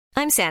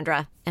I'm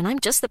Sandra, and I'm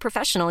just the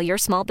professional your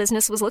small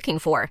business was looking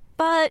for.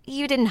 But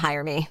you didn't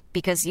hire me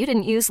because you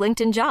didn't use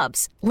LinkedIn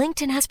Jobs.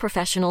 LinkedIn has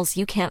professionals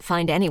you can't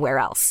find anywhere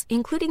else,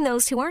 including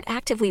those who aren't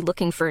actively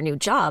looking for a new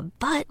job,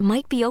 but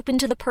might be open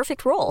to the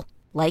perfect role,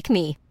 like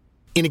me.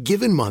 In a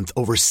given month,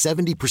 over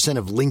 70%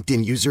 of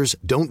LinkedIn users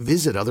don't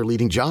visit other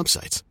leading job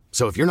sites.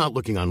 So if you're not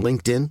looking on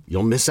LinkedIn,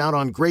 you'll miss out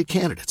on great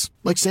candidates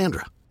like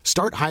Sandra.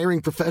 Start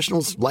hiring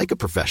professionals like a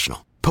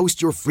professional.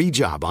 Post your free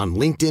job on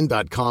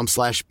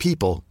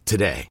linkedin.com/people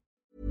today.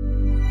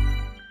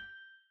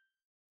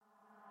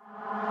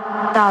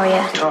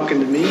 Daria. Talking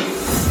to me?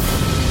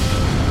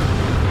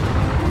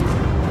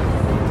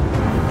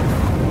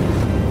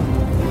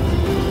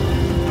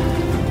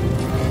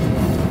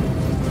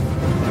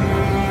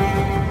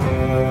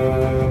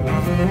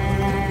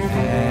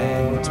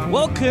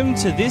 Welcome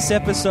to this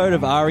episode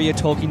of Aria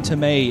Talking to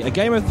Me, a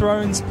Game of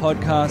Thrones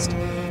podcast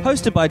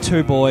hosted by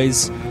two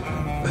boys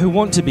who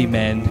want to be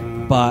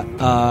men, but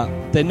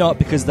they're not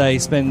because they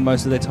spend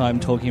most of their time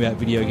talking about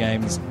video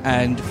games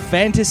and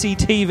fantasy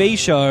TV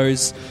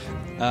shows.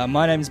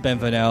 My name's Ben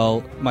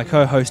Vernell. My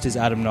co-host is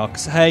Adam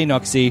Knox. Hey,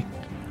 Knoxy.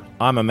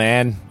 I'm a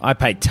man. I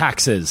pay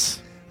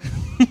taxes.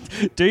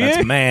 Do you?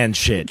 That's man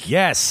shit.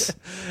 Yes.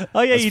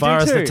 Oh, yeah, you do too.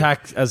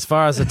 As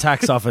far as the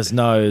tax office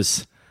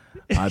knows,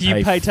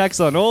 you pay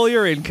tax on all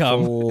your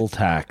income. Full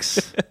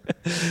tax.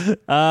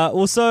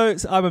 So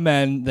I'm a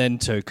man then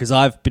too, because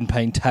I've been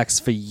paying tax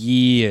for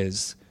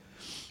years.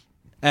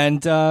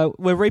 And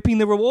we're reaping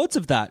the rewards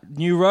of that.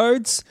 New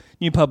roads,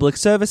 new public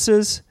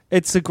services.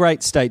 It's a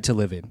great state to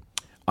live in.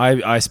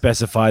 I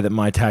specify that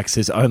my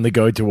taxes only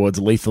go towards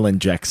lethal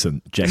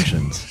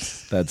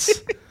injections.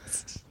 That's...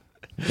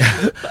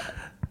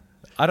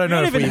 I don't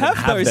know if we even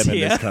have them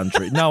here in this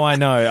country. No, I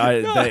know.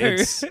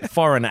 It's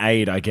foreign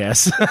aid, I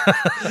guess.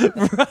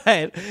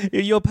 Right.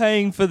 You're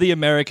paying for the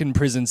American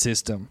prison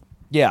system.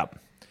 Yeah,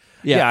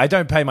 I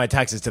don't pay my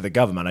taxes to the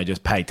government. I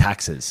just pay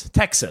taxes.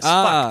 Texas.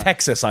 Fuck,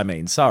 Texas, I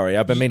mean. Sorry,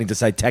 I've been meaning to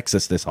say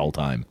Texas this whole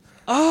time.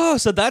 Oh,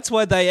 so that's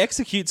why they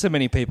execute so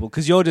many people,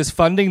 because you're just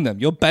funding them.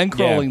 You're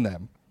bankrolling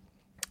them.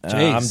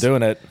 I'm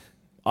doing it.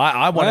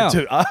 I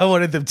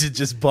wanted them to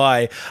just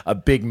buy a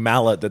big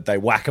mallet that they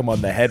whack them on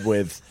the head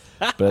with,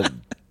 but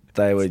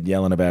they were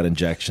yelling about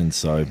injections,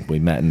 so we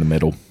met in the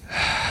middle.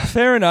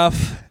 Fair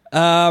enough.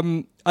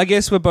 I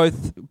guess we're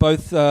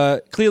both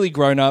clearly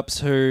grown-ups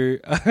who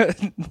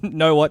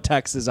know what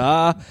taxes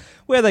are,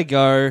 where they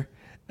go,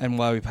 and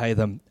why we pay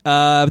them.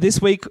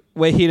 This week,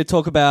 we're here to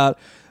talk about...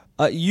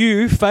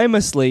 you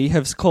famously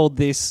have called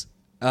this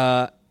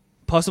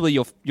possibly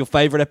your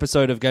favourite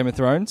episode of Game of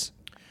Thrones.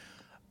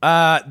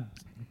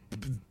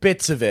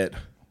 Bits of it.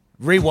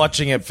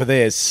 Rewatching it for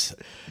this,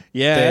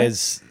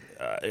 there's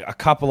a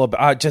couple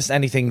of... just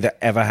anything that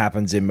ever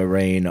happens in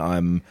Meereen,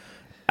 I'm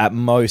at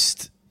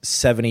most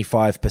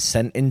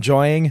 75%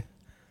 enjoying.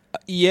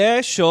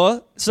 Yeah,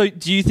 sure. So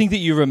do you think that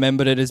you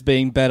remembered it as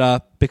being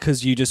better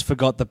because you just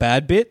forgot the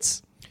bad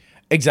bits?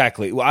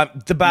 Exactly. Well,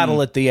 the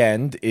battle at the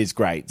end is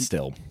great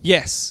still.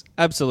 Yes,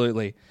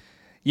 absolutely.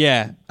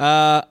 Yeah.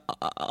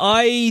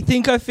 I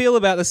think I feel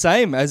about the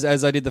same as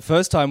I did the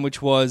first time,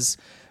 which was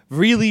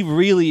really,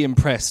 really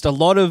impressed. A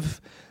lot of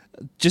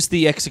just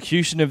the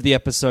execution of the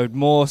episode,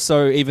 more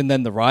so even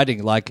than the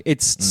writing. Like,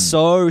 it's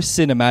so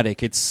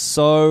cinematic. It's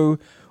so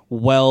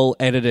well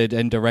edited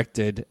and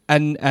directed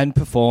and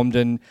performed.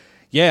 And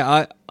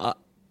yeah,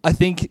 I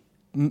think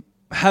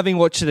having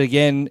watched it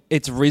again,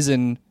 it's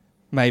risen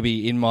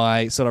maybe in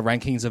my sort of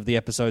rankings of the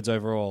episodes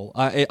overall.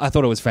 I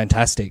thought it was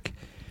fantastic.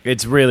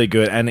 It's really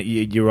good, and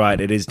you're right,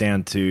 it is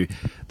down to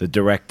the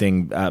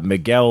directing.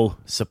 Miguel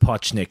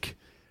Sapochnik,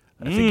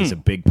 I think, is a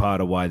big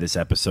part of why this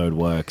episode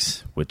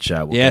works, which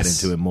we'll get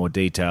into in more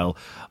detail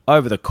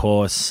over the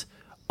course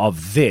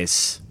of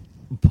this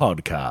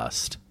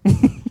podcast.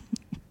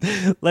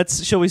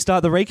 Shall we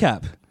start the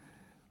recap?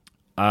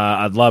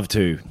 I'd love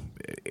to.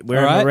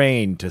 We're in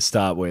Meereen to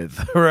start with.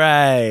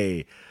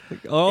 Hooray!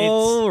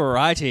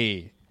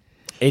 Alrighty.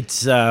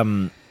 It's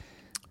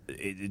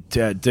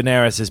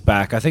Daenerys is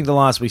back. I think the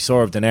last we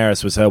saw of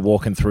Daenerys was her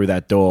walking through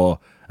that door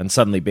and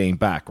suddenly being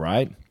back,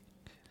 right?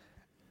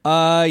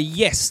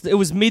 Yes, it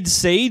was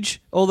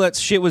mid-siege. All that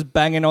shit was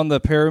banging on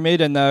the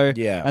pyramid, and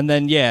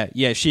then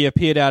she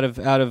appeared out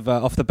of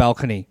off the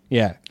balcony.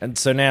 Yeah, and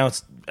so now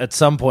at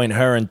some point,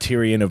 her and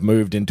Tyrion have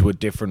moved into a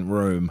different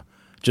room,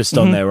 just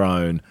on their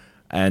own,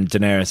 and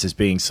Daenerys is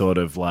being sort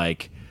of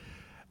like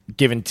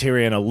giving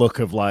Tyrion a look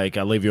of like,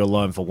 "I'll leave you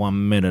alone for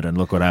 1 minute, and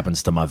look what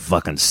happens to my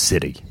fucking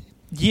city."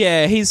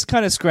 Yeah, he's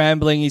kind of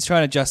scrambling. He's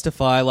trying to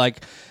justify,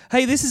 like,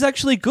 hey, this is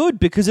actually good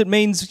because it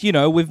means,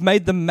 we've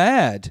made them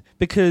mad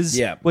because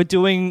we're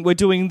doing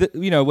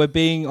we're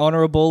being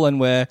honorable and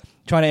we're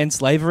trying to end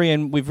slavery,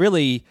 and we've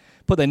really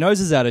put their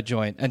noses out of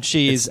joint. And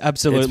it's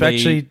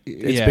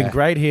been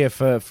great here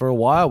for a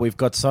while. We've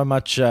got so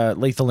much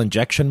lethal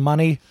injection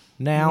money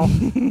now.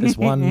 There's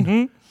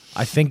one,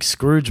 I think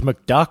Scrooge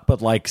McDuck,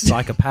 but like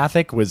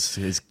psychopathic,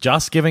 is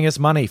just giving us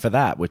money for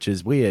that, which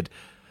is weird.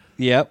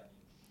 Yep.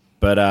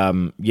 But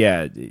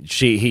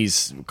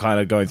he's kind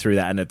of going through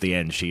that, and at the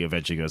end, she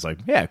eventually goes like,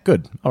 "Yeah,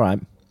 good, all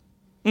right."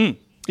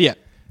 Yeah.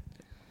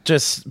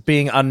 Just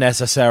being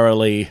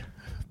unnecessarily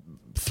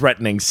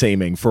threatening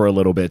seeming for a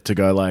little bit to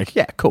go like,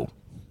 yeah, cool.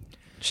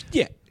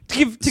 Yeah. To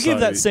give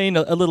that scene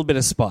a little bit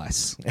of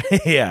spice.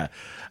 Yeah.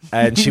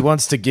 And she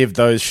wants to give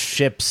those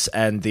ships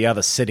and the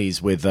other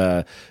cities with,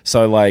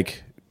 so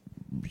like,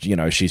 you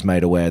know, she's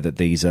made aware that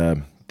these are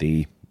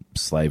the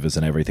slavers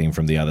and everything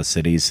from the other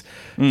cities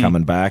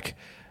coming back.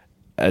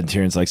 And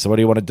Tyrion's like, so what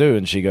do you want to do?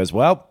 And she goes,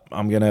 well,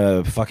 I'm going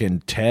to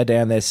fucking tear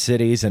down their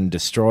cities and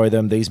destroy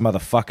them. These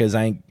motherfuckers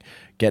ain't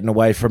getting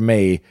away from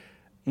me.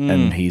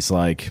 And he's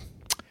like,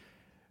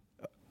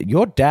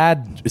 your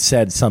dad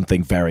said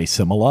something very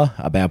similar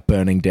about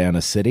burning down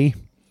a city.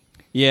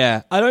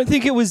 Yeah, I don't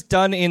think it was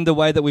done in the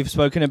way that we've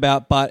spoken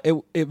about, but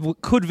it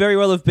could very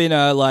well have been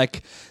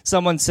like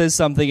someone says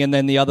something and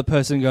then the other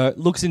person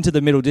looks into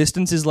the middle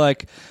distance, is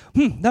like,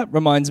 that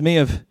reminds me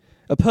of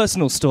a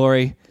personal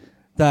story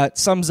that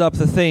sums up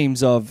the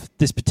themes of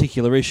this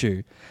particular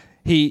issue.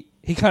 He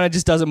kind of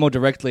just does it more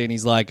directly, and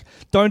he's like,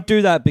 don't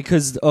do that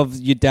because of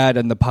your dad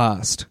and the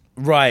past.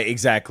 Right,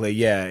 exactly,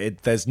 yeah.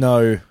 There's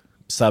no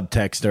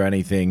subtext or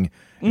anything.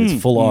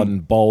 It's full-on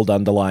bold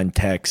underlined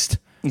text.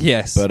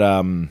 Yes. But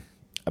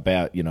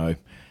about, you know,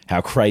 how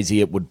crazy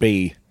it would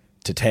be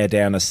to tear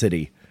down a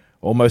city.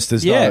 Almost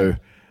as though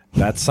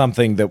that's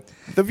something that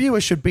the viewer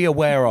should be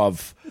aware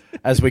of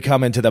as we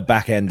come into the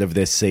back end of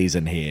this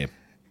season here.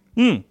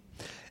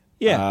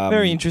 Yeah,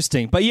 very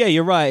interesting. But yeah,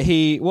 you're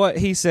right. What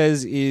he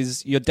says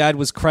is your dad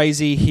was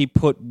crazy. He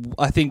put,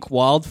 I think,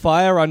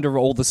 wildfire under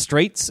all the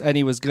streets, and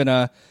he was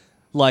gonna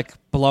like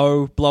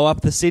blow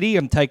up the city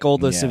and take all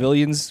the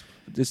civilians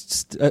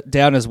just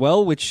down as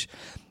well. Which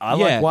I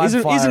like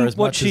wildfire isn't as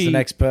much as the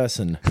next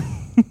person.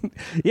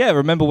 Yeah,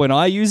 remember when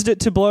I used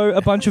it to blow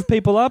a bunch of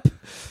people up?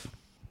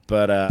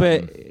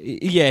 But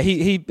yeah,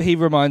 he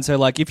reminds her,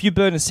 like, if you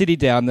burn a city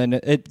down, then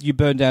you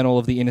burn down all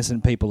of the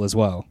innocent people as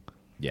well.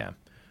 Yeah.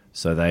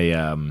 So they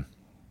and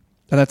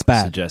that's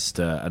bad. Suggest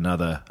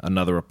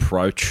another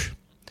approach.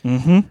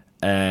 Mm-hmm.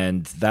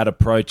 And that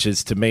approach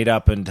is to meet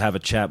up and have a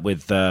chat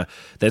with...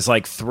 there's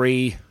like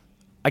 3...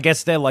 I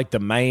guess they're like the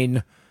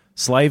main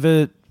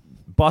slaver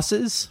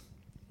bosses.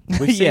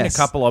 We've seen a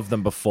couple of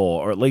them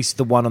before, or at least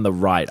the one on the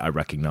right I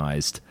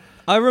recognized.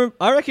 I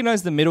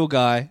recognize the middle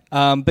guy,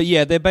 but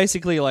yeah, they're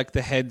basically like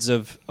the heads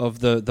of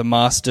the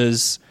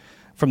masters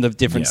from the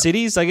different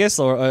cities, I guess,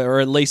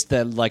 or at least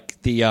they're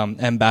like the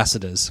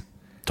ambassadors.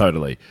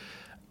 Totally.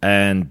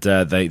 And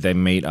they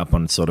meet up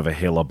on sort of a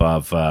hill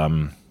above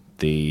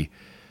the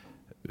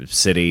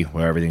city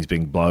where everything's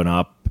being blown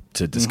up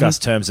to discuss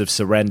terms of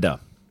surrender.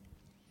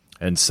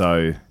 And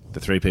so the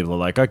 3 people are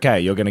like,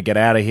 okay, you're going to get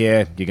out of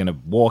here. You're going to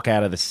walk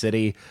out of the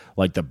city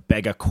like the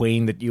beggar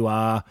queen that you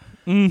are.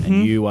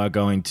 And you are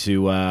going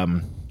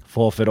to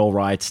forfeit all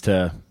rights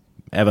to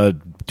ever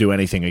do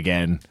anything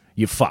again.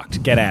 You're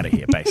fucked. Get out of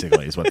here,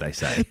 basically, is what they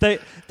say.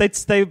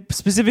 They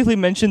specifically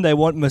mentioned they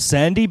want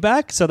Missandei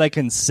back so they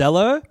can sell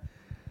her.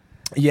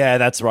 Yeah,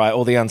 that's right.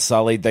 All the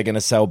Unsullied they're going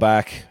to sell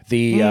back.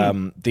 The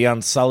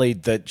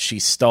Unsullied that she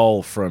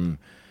stole from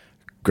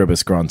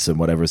Gribbus Gronson,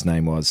 whatever his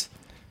name was.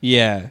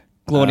 Yeah,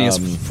 Glorious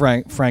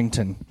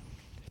Frankton.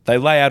 They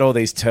lay out all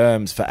these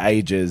terms for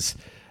ages,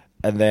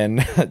 and then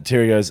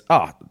Tyrion goes,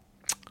 oh,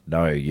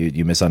 no,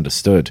 you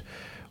misunderstood.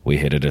 We're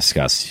here to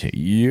discuss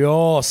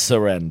your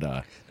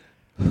surrender.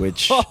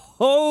 Which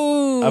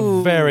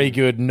a very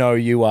good no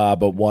you are,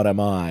 but what am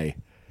I?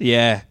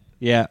 Yeah.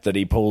 That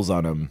he pulls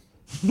on him.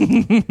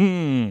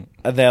 And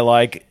they're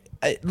like,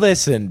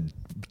 listen,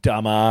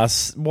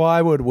 dumbass,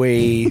 why would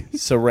we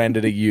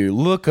surrender to you?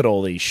 Look at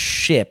all these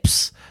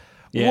ships.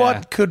 Yeah.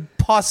 What could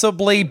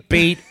possibly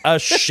beat a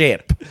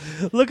ship?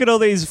 Look at all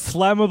these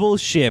flammable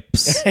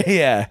ships.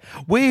 Yeah.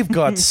 We've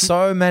got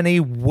so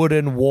many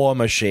wooden war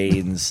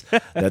machines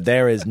that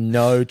there is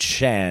no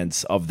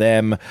chance of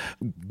them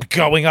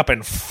going up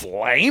in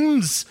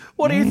flames.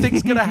 What do you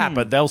think's going to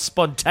happen? They'll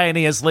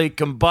spontaneously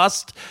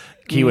combust.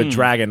 Cue a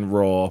dragon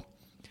roar.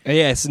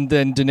 Yes, and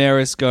then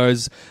Daenerys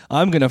goes,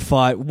 I'm going to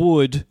fight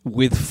wood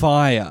with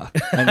fire.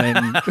 And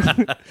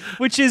then,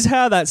 which is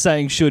how that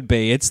saying should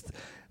be. It's...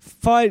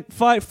 Fight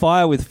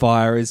fire with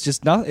fire is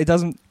just not. It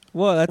doesn't.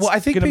 Well, that's I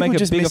think going to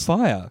make a bigger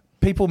fire.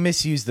 People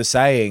misuse the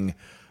saying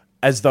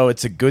as though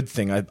it's a good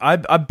thing. I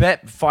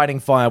bet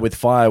fighting fire with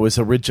fire was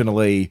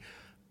originally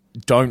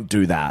don't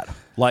do that.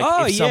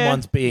 Like if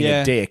someone's being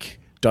a dick,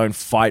 don't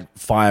fight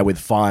fire with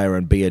fire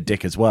and be a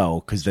dick as well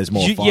because there's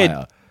more fire.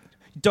 Yeah,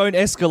 don't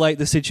escalate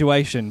the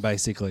situation,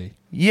 basically.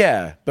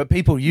 Yeah, but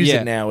people use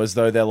it now as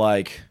though they're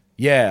like,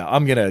 yeah,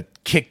 I'm gonna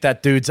kick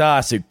that dude's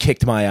ass who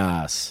kicked my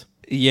ass.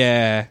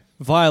 Yeah.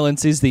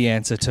 Violence is the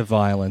answer to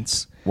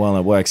violence. Well,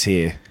 it works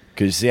here.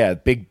 Because,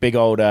 big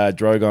old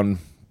Drogon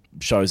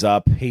shows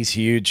up. He's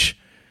huge.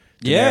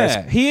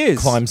 Yeah, he is.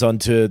 Climbs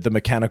onto the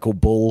mechanical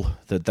bull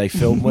that they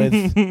film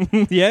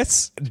with.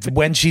 Yes.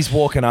 When she's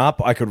walking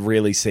up, I could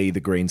really see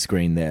the green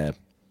screen there.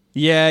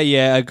 Yeah,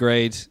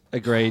 agreed. I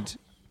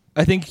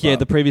think,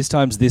 the previous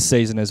times this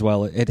season as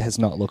well, it has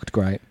not looked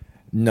great.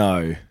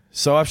 No.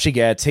 So off she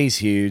gets. He's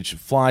huge.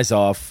 Flies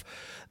off.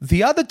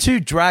 The other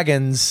 2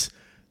 dragons...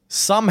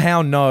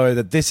 somehow know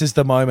that this is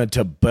the moment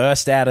to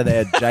burst out of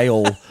their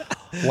jail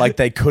like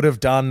they could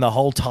have done the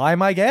whole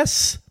time, I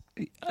guess.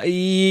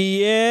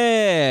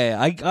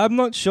 Yeah, I'm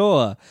not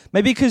sure.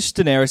 Maybe because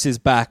Daenerys is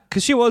back,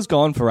 because she was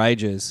gone for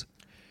ages.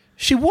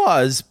 She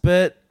was,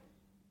 but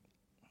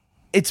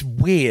it's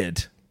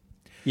weird.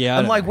 Yeah,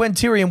 and like when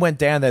Tyrion went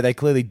down there, they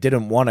clearly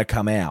didn't want to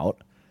come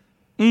out.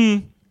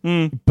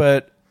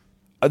 But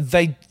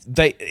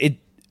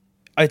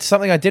it's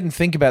something I didn't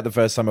think about the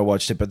first time I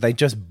watched it, but they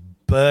just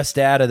burst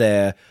out of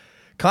there,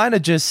 kind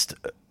of just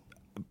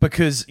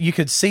because you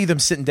could see them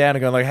sitting down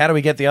and going like, how do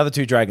we get the other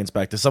two dragons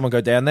back? Does someone go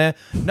down there?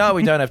 No,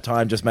 we don't have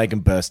time. Just make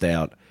them burst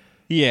out.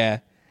 Yeah.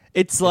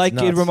 It's like,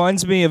 nuts. it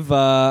reminds me of,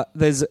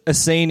 there's a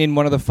scene in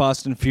one of the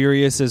Fast and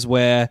Furiouses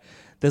where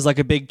there's like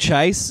a big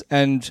chase,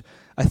 and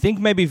I think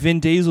maybe Vin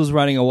Diesel's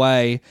running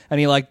away, and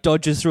he like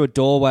dodges through a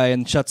doorway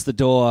and shuts the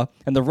door,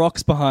 and the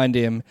Rock's behind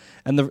him,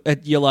 and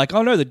you're like,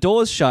 oh no, the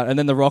door's shut, and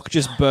then the Rock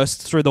just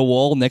bursts through the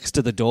wall next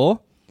to the door.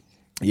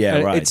 Yeah,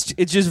 and right.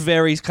 It's just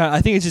very kind.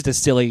 I think it's just a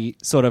silly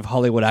sort of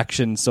Hollywood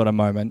action sort of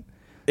moment.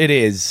 It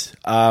is.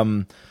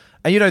 And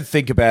you don't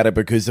think about it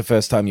because the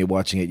first time you're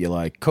watching it, you're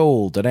like,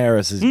 cool,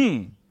 Daenerys is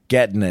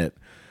getting it.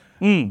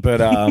 But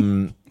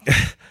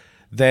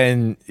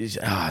then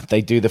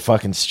they do the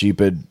fucking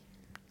stupid...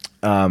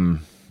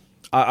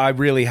 I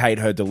really hate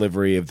her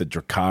delivery of the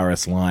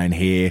Dracarys line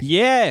here.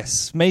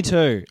 Yes, me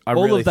too. I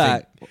all really of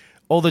that. think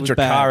all the was Dracarys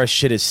bad.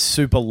 shit is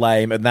super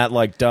lame, and that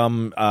like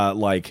dumb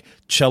like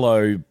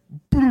cello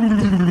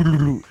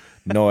noise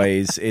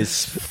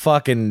is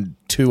fucking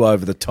too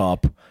over the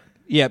top.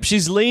 Yep,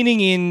 she's leaning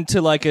into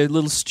like a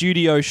little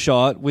studio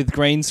shot with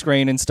green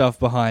screen and stuff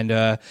behind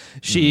her.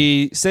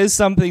 She says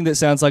something that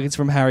sounds like it's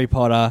from Harry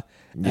Potter,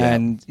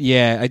 and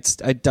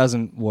it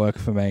doesn't work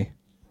for me.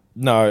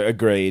 No,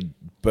 agreed,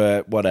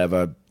 but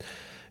whatever.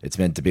 It's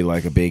meant to be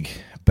like a big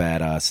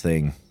badass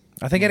thing.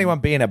 I think anyone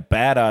being a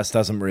badass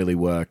doesn't really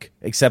work,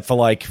 except for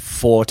like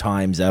 4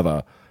 times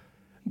ever.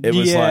 It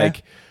was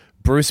like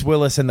Bruce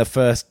Willis in the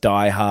first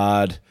Die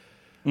Hard,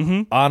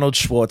 Arnold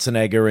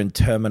Schwarzenegger in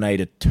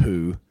Terminator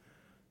 2.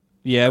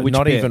 Yeah, which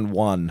not bit? even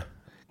 1.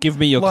 Give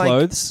me your Like-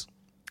 clothes.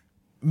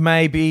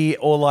 Maybe,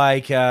 or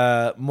like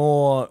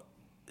more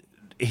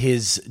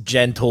his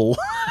gentle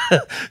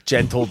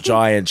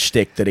giant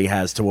shtick that he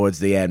has towards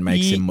the end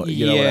makes him,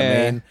 you know what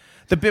I mean?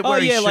 The bit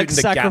where he's shooting like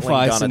the Gatling gun at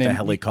sacrificing the him.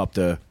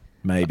 helicopter,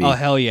 maybe. Oh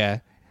hell yeah,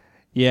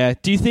 yeah.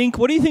 What do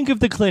you think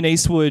of the Clint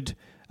Eastwood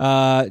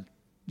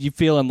 "You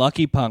Feeling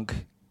Lucky"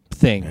 punk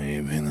thing?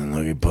 You feeling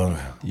lucky, punk?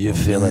 You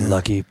feeling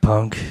lucky,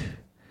 punk?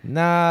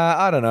 Nah,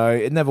 I don't know.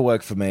 It never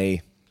worked for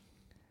me.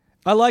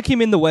 I like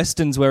him in the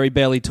westerns where he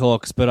barely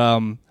talks, but I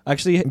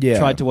actually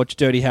tried to watch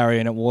Dirty Harry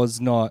and it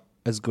was not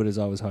as good as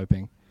I was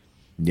hoping.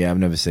 Yeah, I've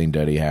never seen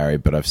Dirty Harry,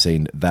 but I've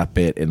seen that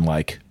bit in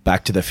like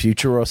Back to the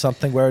Future or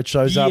something where it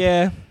shows up.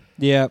 Yeah.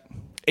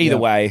 Either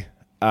way,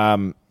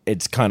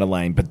 it's kind of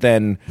lame. But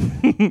then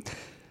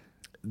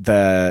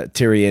the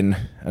Tyrion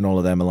and all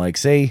of them are like,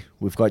 see,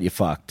 we've got you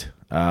fucked.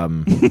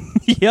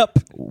 Yep.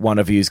 One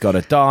of you's got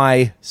to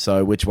die,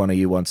 so which one of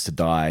you wants to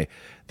die?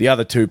 The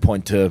other two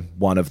point to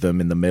one of them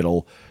in the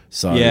middle,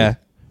 so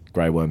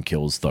Grey Worm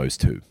kills those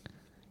two.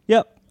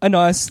 Yep. A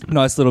nice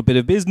little bit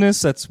of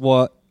business. That's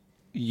what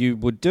you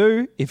would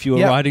do if you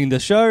were writing the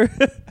show.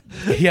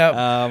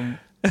 Yeah.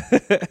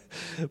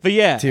 But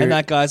yeah, and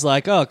that guy's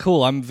like, oh,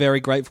 cool, I'm very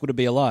grateful to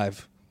be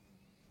alive.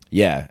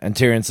 Yeah, and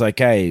Tyrion's like,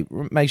 hey,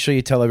 make sure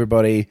you tell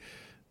everybody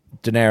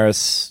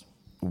Daenerys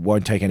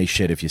won't take any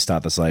shit if you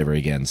start the slavery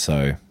again,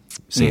 so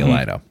see you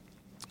later.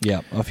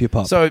 Yeah, off you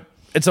pop. So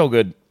it's all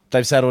good.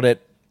 They've settled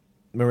it.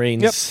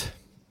 Marines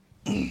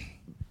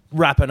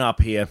wrapping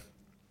up here.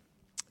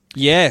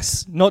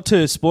 Yes, not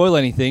to spoil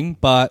anything,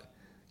 but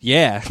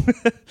yeah.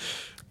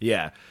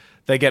 Yeah,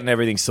 they're getting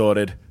everything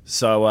sorted.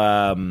 So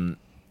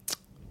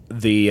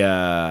back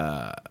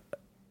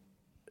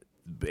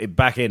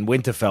in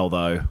Winterfell,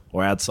 though,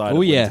 or outside of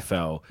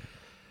Winterfell,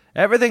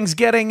 everything's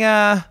getting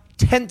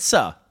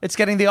tenser. It's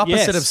getting the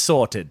opposite of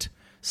sorted.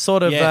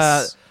 Sort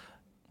of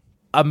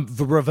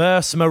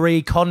reverse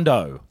Marie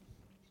Kondo.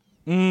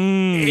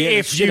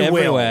 If shit you will.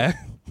 everywhere.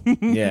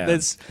 Yeah.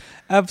 There's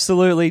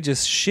absolutely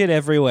just shit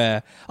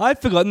everywhere. I'd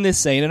forgotten this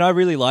scene and I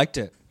really liked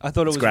it. I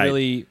thought it was great.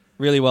 really,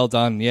 really well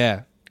done.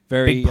 Yeah.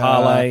 Very Big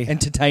parlay.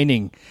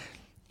 entertaining.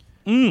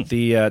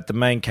 The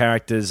main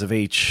characters of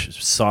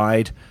each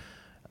side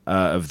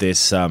of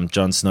this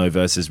Jon Snow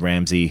versus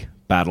Ramsay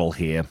battle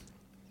here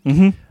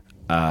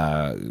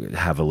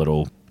have a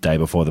little day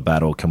before the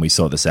battle. Can we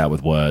sort this out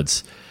with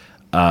words?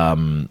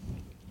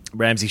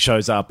 Ramsay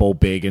shows up all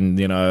big and,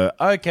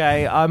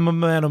 okay, I'm a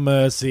man of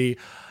mercy.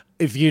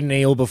 If you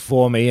kneel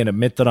before me and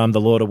admit that I'm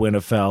the Lord of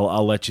Winterfell,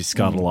 I'll let you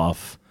scuttle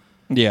off.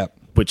 Yeah.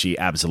 Which he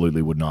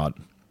absolutely would not.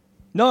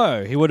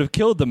 No, he would have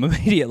killed them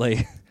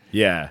immediately.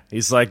 Yeah,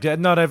 he's like,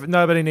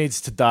 nobody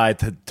needs to die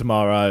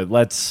tomorrow.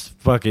 Let's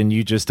fucking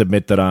you just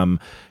admit that I'm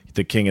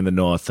the king in the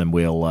north, and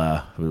we'll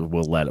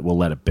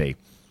let it be.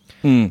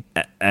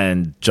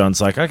 And John's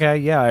like, okay,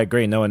 yeah, I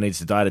agree. No one needs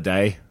to die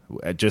today.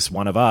 Just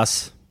one of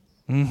us.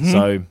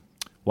 So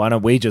why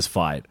don't we just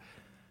fight?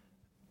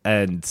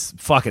 and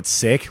fuck, it's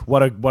sick.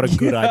 What a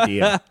good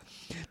idea.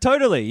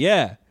 Totally,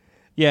 yeah.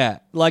 Yeah,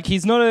 like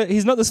he's not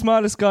the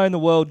smartest guy in the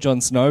world,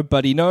 Jon Snow,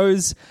 but he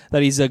knows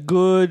that he's a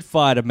good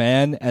fighter,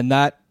 man, and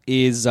that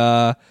is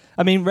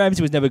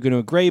Ramsay was never going to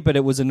agree, but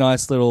it was a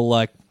nice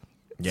little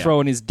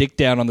throwing his dick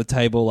down on the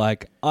table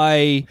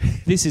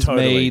this is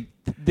Totally. me,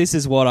 this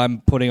is what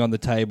I'm putting on the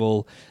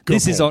table.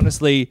 This is point.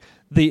 honestly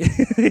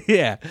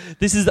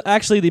this is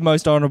actually the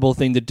most honorable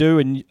thing to do,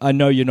 and I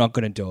know you're not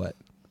going to do it.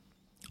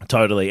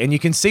 Totally. And you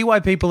can see why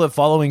people are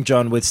following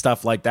Jon with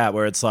stuff like that,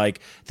 where it's like,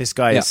 this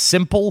guy is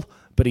simple,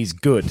 but he's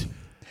good.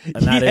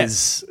 And that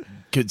is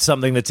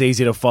something that's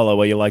easy to follow,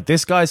 where you're like,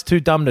 this guy's too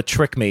dumb to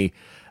trick me,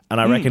 and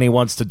I reckon he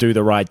wants to do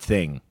the right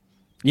thing.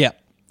 Yeah,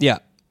 yeah.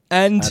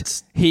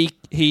 And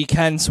he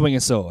can swing a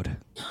sword.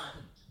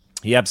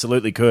 He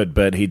absolutely could,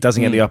 but he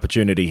doesn't get the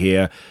opportunity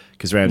here,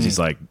 because Ramsay's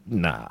like,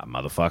 nah,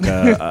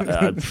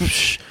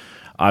 motherfucker.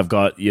 I've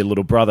got your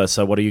little brother,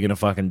 so what are you going to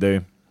fucking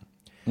do?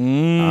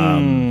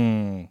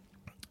 And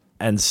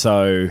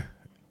so,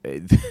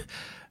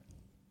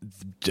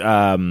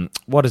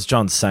 what does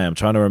Jon say? I'm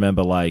trying to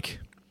remember,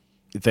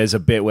 there's a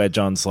bit where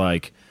Jon's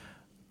like,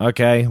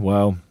 okay,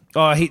 well...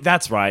 Oh,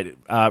 that's right.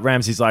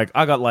 Ramsay's like,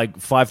 I got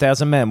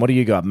 5,000 men. What do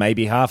you got?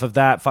 Maybe half of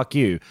that? Fuck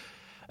you.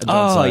 And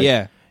Jon's like,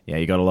 yeah,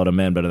 you got a lot of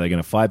men, but are they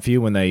going to fight for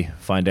you when they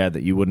find out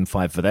that you wouldn't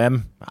fight for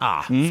them?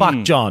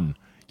 Fuck Jon.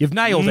 You've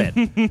nailed it.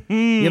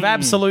 You've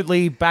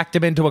absolutely backed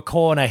him into a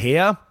corner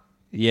here.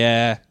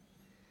 Yeah.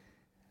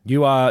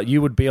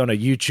 You would be on a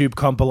YouTube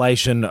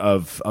compilation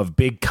of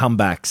big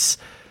comebacks.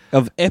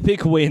 Of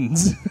epic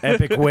wins.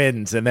 Epic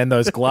wins. And then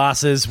those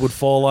glasses would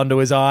fall onto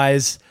his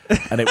eyes,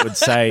 and it would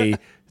say...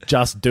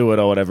 Just do it,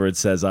 or whatever it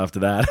says after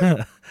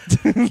that.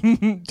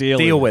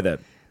 Deal with it.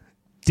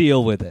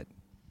 Deal with it.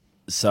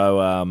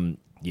 So,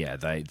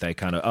 they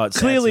kind of...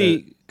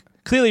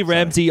 Clearly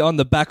Ramsay on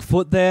the back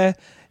foot there.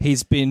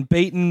 He's been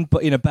beaten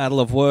in a battle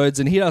of words,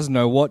 and he doesn't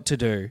know what to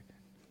do.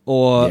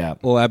 Or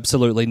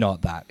absolutely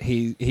not that.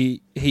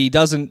 He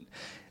doesn't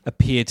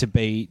appear to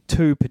be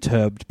too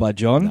perturbed by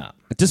Jon. Nah.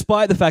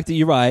 Despite the fact that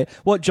you're right,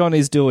 what Jon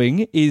is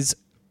doing is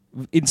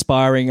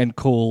inspiring and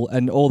cool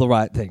and all the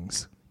right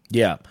things.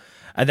 Yeah.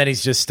 And then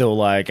he's just still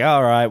like,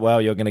 all right,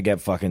 well, you're going to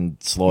get fucking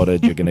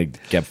slaughtered. You're going to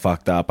get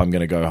fucked up. I'm going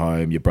to go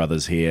home. Your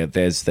brother's here.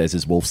 There's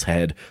his wolf's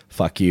head.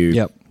 Fuck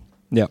you.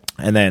 Yep.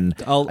 And then...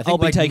 I'll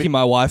be taking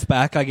my wife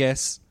back, I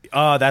guess.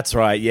 Oh, that's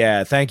right.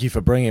 Yeah. Thank you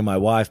for bringing my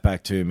wife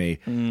back to me.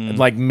 And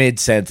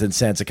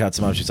mid-sentence, Sansa cuts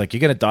him off. She's like,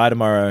 you're going to die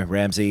tomorrow,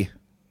 Ramsay.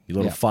 You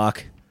little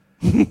fuck.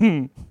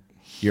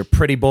 You're a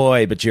pretty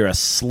boy, but you're a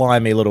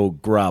slimy little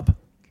grub.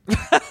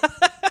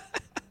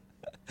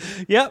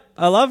 Yep,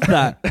 I loved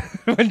that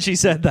when she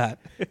said that.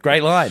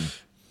 Great line.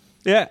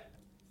 Yeah.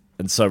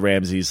 And so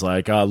Ramsay's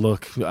like, oh,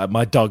 look,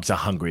 my dogs are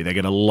hungry. They're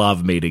going to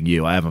love meeting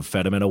you. I haven't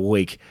fed them in a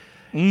week.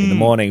 In the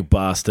morning,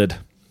 bastard.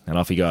 And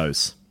off he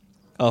goes.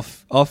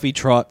 Off he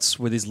trots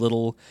with his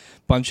little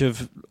bunch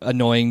of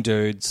annoying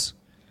dudes.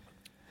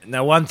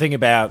 Now, one thing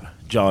about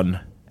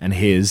Jon and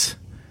his,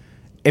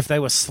 if they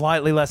were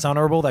slightly less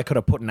honorable, they could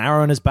have put an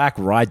arrow in his back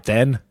right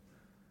then.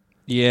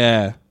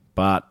 Yeah.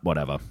 But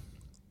whatever.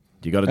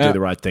 You got to do the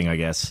right thing, I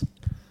guess.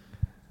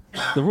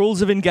 The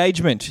rules of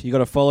engagement. You got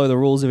to follow the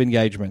rules of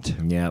engagement.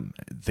 Yeah.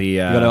 You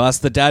got to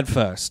ask the dad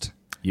first.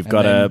 You've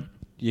got to...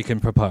 You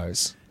can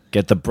propose.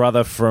 Get the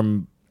brother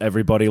from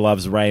Everybody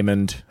Loves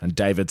Raymond and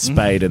David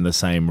Spade in the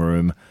same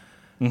room,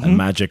 and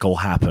magic will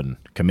happen,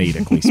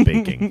 comedically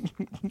speaking.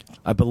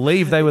 I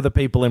believe they were the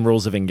people in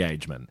Rules of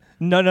Engagement.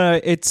 No,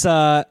 it's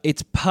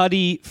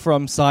Puddy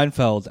from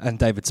Seinfeld and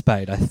David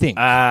Spade, I think.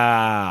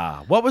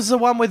 What was the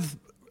one with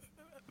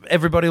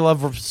Everybody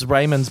Loves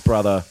Raymond's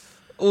brother?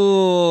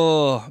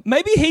 Oh,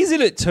 maybe he's in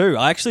it too.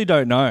 I actually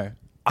don't know.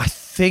 I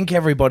think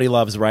Everybody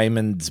Loves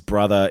Raymond's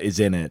brother is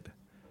in it.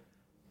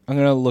 I'm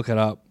going to look it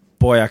up.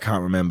 Boy, I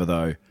can't remember,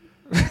 though.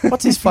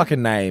 What's his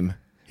fucking name?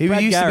 He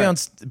Brad used Garrett.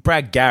 to be on...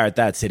 Brad Garrett,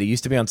 that's it. He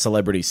used to be on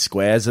Celebrity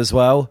Squares as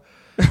well.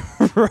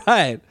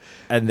 Right.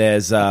 And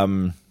there's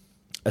a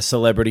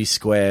Celebrity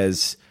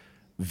Squares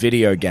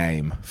video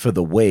game for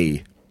the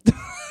Wii.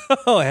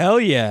 Oh, hell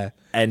yeah.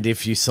 And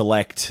if you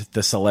select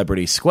the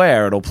Celebrity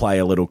Square, it'll play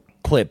a little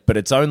clip, but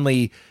it's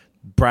only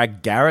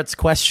Brad Garrett's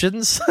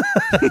questions.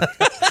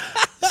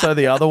 So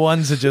the other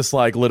ones are just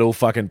like little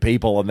fucking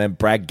people, and then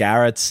Brad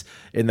Garrett's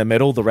in the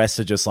middle. The rest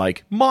are just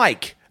like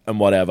Mike and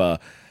whatever.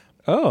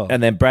 Oh.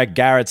 And then Brad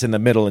Garrett's in the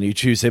middle, and you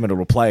choose him, and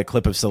it'll play a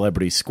clip of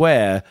Celebrity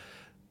Square,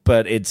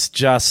 but it's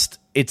just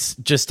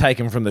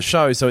taken from the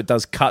show, so it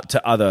does cut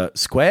to other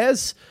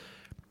squares.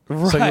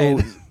 Right. So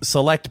you'll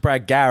select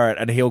Brad Garrett,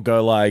 and he'll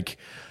go like,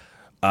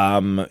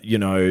 give you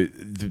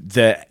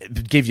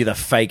the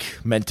fake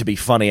meant to be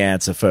funny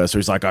answer first. So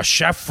he's like, a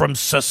chef from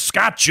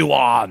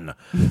Saskatchewan,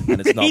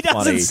 and it's not he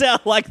doesn't funny.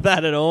 sound like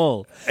that at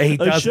all. He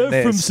doesn't. A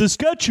chef from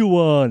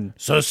Saskatchewan.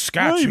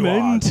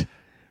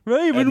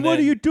 Raymond, what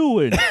are you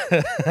doing?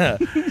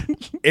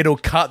 It'll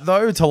cut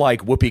though to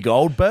like Whoopi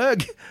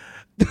Goldberg,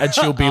 and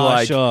she'll be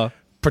sure.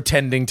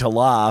 pretending to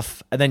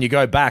laugh, and then you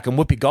go back, and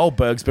Whoopi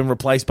Goldberg's been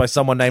replaced by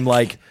someone named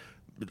like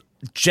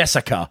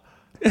Jessica.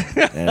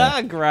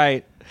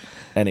 Great.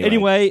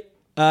 Anyway.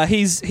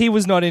 He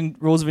was not in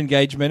Rules of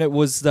Engagement. It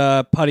was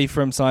Putty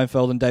from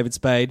Seinfeld and David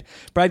Spade.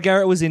 Brad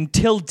Garrett was in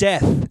Till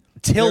Death.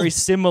 Very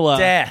similar.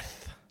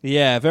 Death.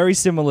 Yeah, very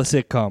similar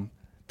sitcom.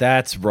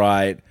 That's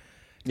right.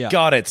 Yeah.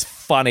 God, it's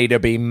funny to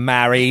be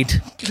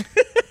married.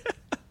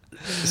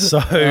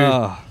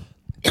 So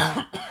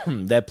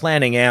they're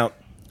planning out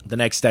the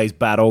next day's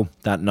battle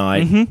that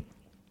night.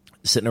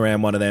 Sitting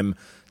around one of them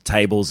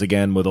tables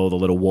again with all the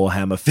little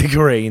Warhammer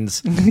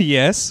figurines.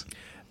 Yes.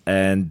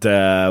 And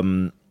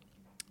they're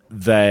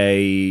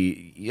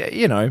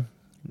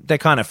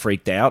kind of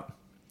freaked out.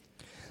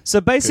 So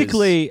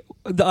basically,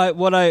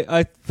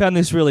 I found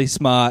this really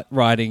smart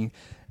writing,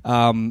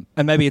 and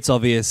maybe it's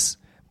obvious,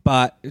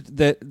 but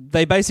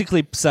they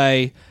basically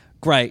say,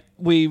 great,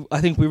 I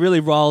think we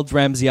really riled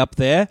Ramsay up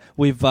there.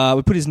 We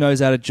put his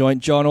nose out of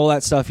joint. John, all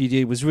that stuff you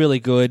did was really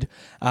good.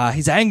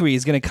 He's angry.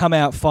 He's going to come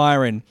out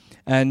firing.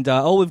 And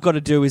all we've got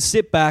to do is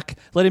sit back,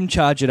 let him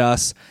charge at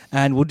us,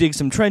 and we'll dig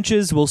some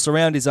trenches, we'll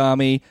surround his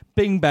army,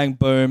 bing, bang,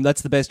 boom.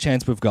 That's the best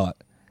chance we've got.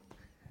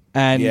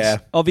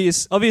 And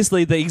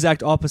obviously the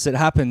exact opposite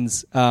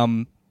happens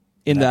in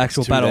the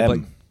actual battle. But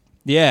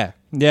yeah.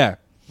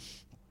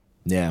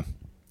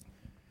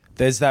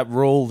 There's that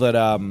rule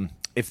that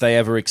if they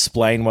ever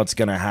explain what's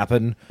going to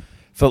happen,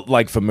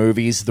 for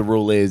movies, the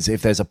rule is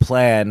if there's a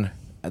plan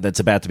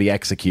that's about to be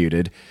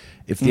executed,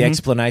 if the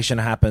explanation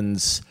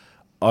happens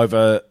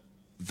over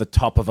the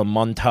top of a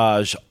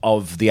montage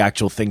of the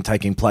actual thing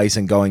taking place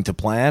and going to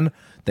plan,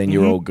 then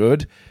you're all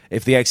good.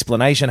 If the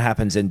explanation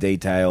happens in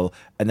detail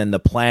and then the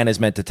plan is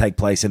meant to take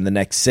place in the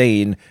next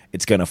scene,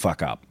 it's going to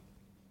fuck up.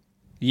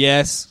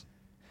 Yes.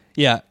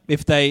 Yeah.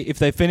 If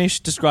they finish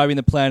describing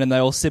the plan and they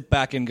all sit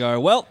back and go,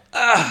 well,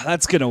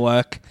 that's going to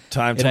work.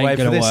 Time to wait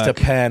for this to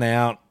pan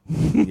out.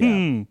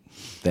 Yeah.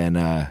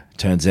 Then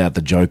turns out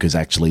the Joker's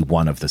actually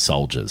one of the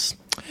soldiers.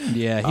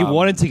 Yeah, he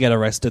wanted to get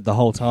arrested the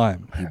whole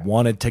time. He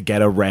wanted to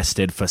get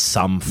arrested for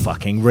some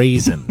fucking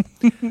reason.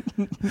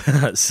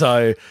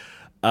 So,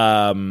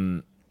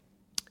 they're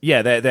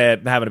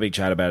having a big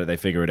chat about it. They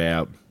figure it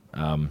out.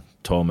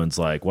 Tormund's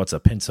like, what's a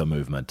pincer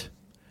movement?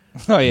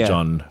 Oh, yeah.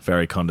 John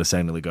very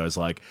condescendingly goes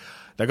like,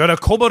 they're going to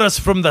come at us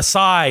from the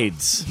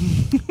sides.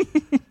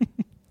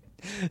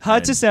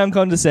 Hard to sound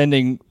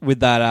condescending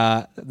with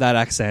that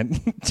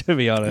accent, to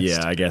be honest.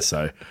 Yeah, I guess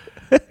so.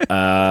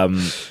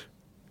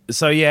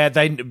 So yeah,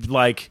 they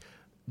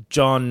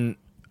John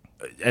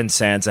and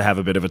Sansa have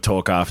a bit of a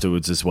talk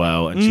afterwards as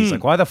well, and she's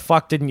like, "Why the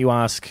fuck didn't you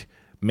ask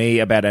me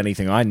about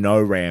anything? I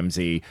know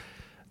Ramsay.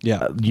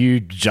 Yeah,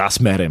 you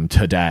just met him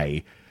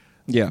today.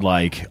 Yeah,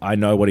 I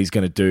know what he's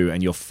going to do,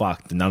 and you're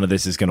fucked. None of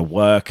this is going to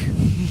work.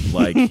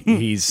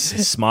 He's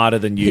smarter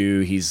than you.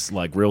 He's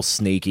real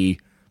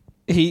sneaky."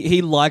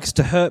 He likes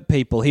to hurt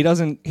people. He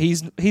doesn't.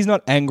 He's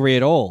not angry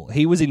at all.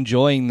 He was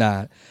enjoying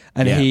that,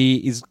 and he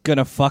is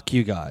gonna fuck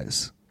you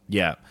guys.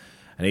 Yeah,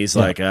 and he's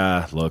like,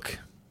 look,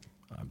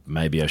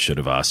 maybe I should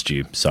have asked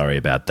you. Sorry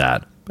about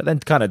that. But then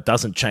kind of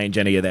doesn't change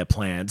any of their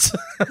plans.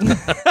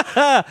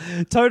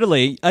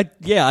 Totally. I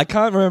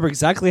can't remember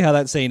exactly how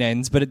that scene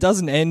ends, but it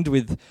doesn't end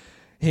with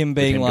him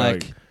being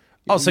like,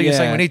 going, so you're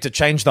saying we need to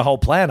change the whole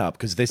plan up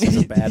because this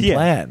is a bad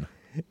plan.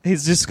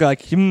 He's just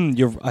like,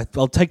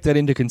 I'll take that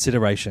into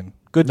consideration.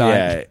 Good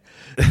night.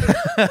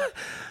 Yeah.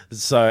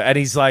 So, and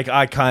he's like,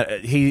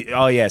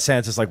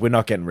 Sansa's like, we're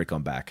not getting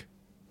Rickon back.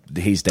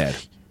 He's dead.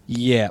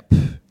 Yep.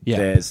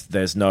 Yeah.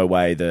 There's no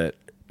way that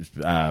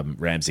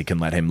Ramsay can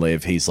let him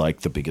live. He's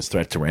the biggest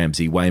threat to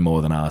Ramsay, way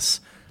more than us.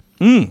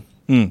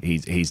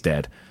 He's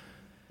dead.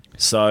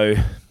 So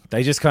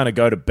they just kind of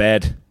go to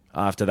bed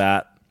after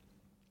that.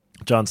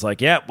 John's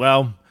like, yeah,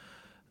 well,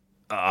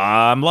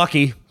 I'm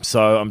lucky,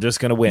 so I'm just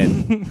going to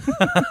win.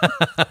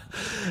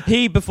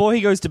 Before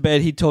he goes to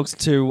bed, he talks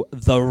to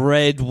the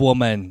Red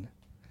Woman.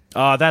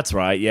 Oh, that's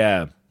right,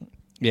 yeah.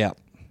 Yeah.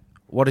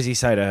 What does he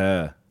say to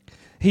her?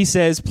 He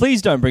says,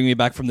 please don't bring me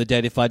back from the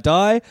dead if I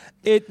die.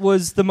 It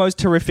was the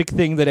most horrific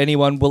thing that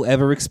anyone will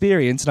ever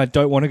experience, and I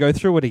don't want to go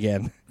through it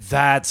again.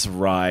 That's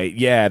right.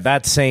 Yeah,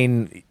 that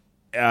scene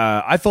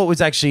I thought was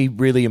actually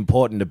really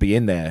important to be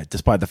in there,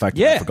 despite the fact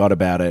that I forgot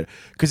about it.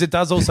 Because it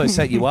does also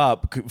set you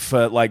up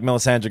for,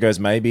 Melisandre goes,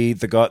 maybe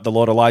the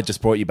Lord Elijah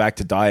just brought you back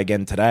to die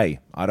again today.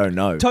 I don't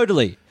know.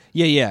 Totally.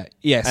 Yeah.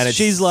 Yes. And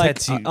she's like,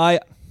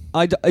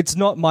 it's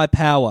not my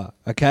power,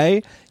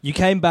 okay? You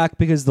came back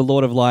because the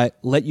Lord of Light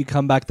let you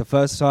come back the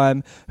first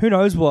time. Who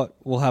knows what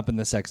will happen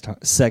the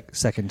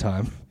second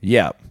time?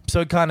 Yeah.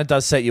 So it kind of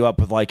does set you up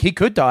with, he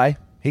could die.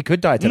 He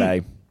could die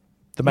today.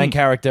 The main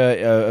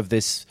character of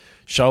this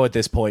show at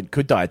this point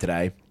could die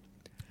today.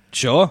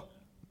 Sure.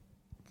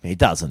 He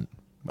doesn't.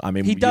 I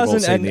mean, you've all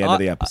seen the end of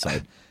the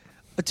episode.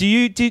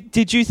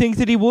 Did you think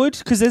that he would?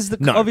 Because there's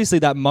obviously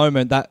that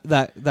moment,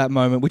 that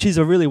moment, which is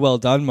a really well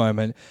done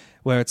moment,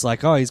 where it's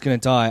like, oh, he's going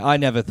to die. I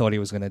never thought he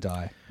was going to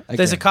die. Okay.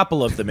 There's a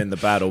couple of them in the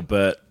battle,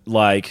 but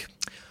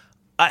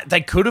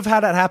they could have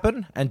had it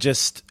happen and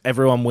just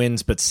everyone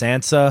wins, but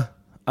Sansa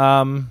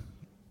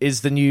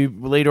is the new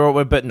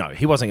leader. But no,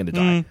 he wasn't going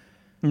to die.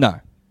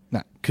 No.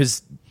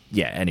 Because,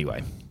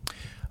 anyway.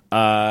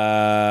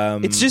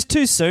 It's just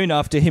too soon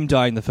after him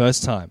dying the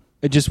first time.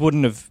 It just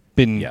wouldn't have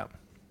been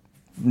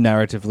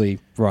narratively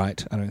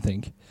right, I don't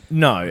think.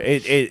 No,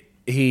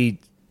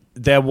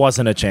 there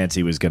wasn't a chance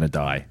he was going to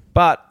die.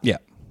 But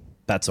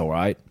that's all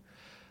right.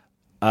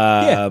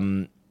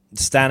 Stannis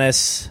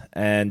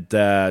and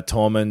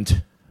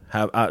Tormund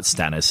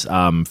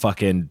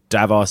fucking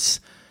Davos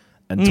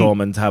and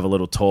Tormund have a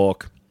little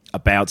talk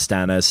about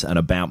Stannis and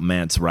about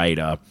Mance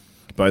Rayder.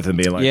 Both of them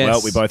being like,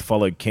 well, we both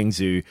followed Kings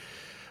who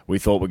we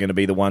thought were going to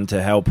be the one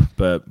to help,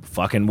 but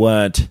fucking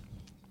weren't.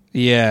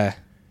 Yeah.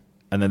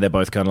 And then they're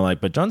both kind of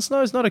like, but Jon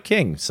Snow's not a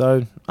king,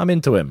 so I'm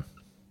into him.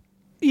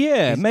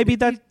 Yeah, maybe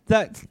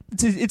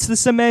it's the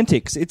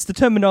semantics. It's the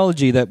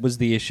terminology that was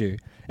the issue.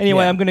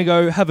 Anyway, I'm going to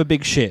go have a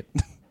big shit.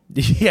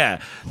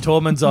 Yeah,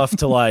 Tormund's off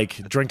to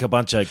like drink a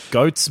bunch of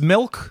goat's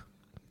milk.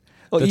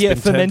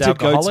 Fermented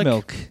goat's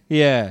milk.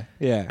 Yeah.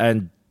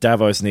 And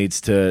Davos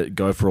needs to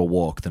go for a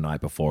walk the night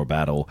before a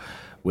battle,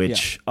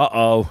 which,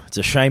 it's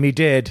a shame he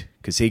did,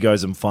 because he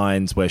goes and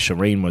finds where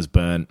Shireen was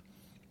burnt.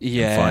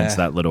 Yeah. And finds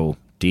that little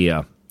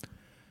deer.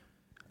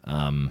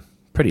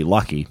 Pretty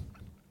lucky.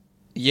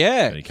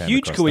 Yeah,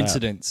 huge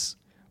coincidence.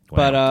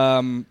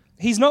 Wow. But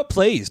he's not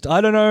pleased.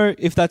 I don't know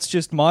if that's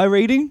just my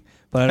reading,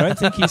 but I don't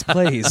think he's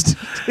pleased.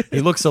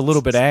 He looks a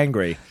little bit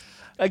angry.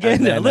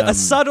 Again, then, one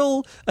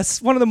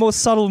of the more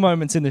subtle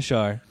moments in the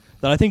show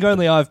that I think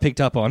only I've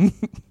picked up on.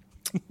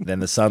 Then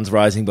the sun's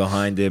rising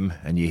behind him,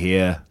 and you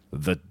hear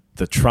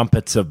the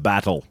trumpets of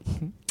battle.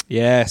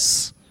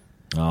 Yes.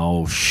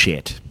 Oh,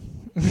 shit.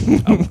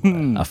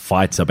 A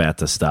fight's about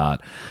to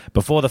start.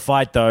 Before the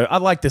fight, though, I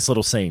like this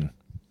little scene.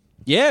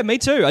 Yeah, me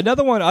too.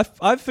 Another one.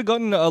 I've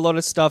forgotten a lot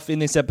of stuff in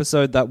this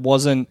episode that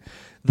wasn't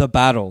the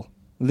battle.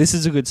 This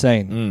is a good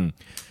scene.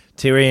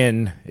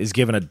 Tyrion is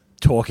given a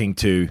talking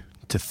to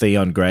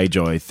Theon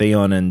Greyjoy.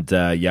 Theon and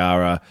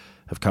Yara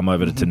have come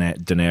over to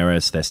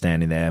Daenerys. They're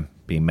standing there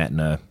being met in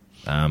a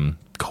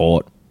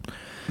court.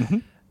 Mm-hmm.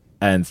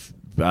 And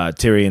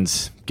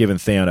Tyrion's given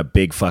Theon a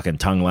big fucking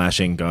tongue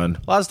lashing, going,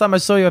 last time I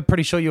saw you, I'm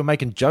pretty sure you were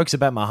making jokes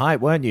about my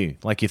height, weren't you?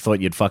 Like you thought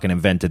you'd fucking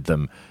invented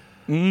them.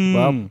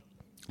 Well,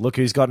 look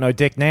who's got no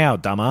dick now,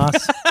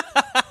 dumbass.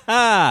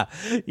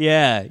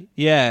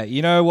 Yeah.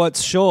 You know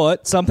what's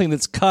short? Something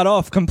that's cut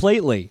off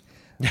completely.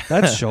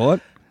 That's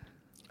short.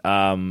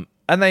 And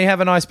they have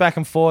a nice back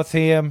and forth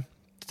here.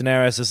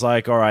 Daenerys is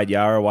like, all right,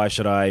 Yara, why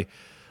should I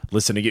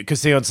listen to you?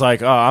 Because Theon's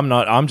like,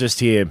 I'm just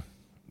here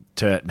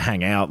to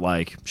hang out.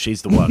 Like,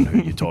 she's the one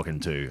who you're talking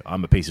to.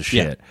 I'm a piece of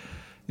shit.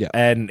 Yeah.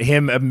 And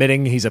him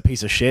admitting he's a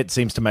piece of shit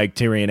seems to make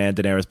Tyrion and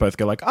Daenerys both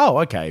go like, oh,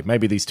 okay,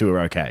 maybe these two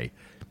are okay.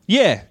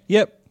 Yeah,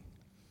 yep.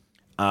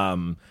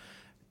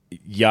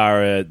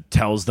 Yara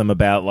tells them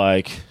about,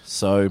 like,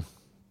 so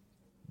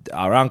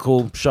our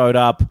uncle showed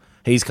up.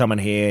 He's coming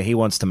here. He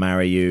wants to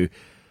marry you.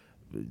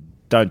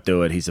 Don't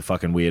do it. He's a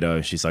fucking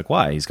weirdo. She's like,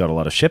 why? He's got a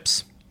lot of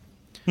ships.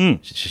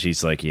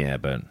 She's like, yeah,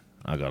 but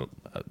I got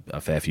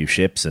a fair few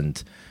ships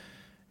and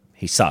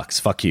he sucks.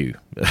 Fuck you.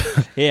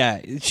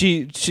 Yeah.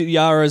 She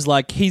Yara's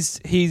like,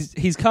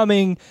 he's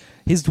coming.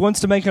 He wants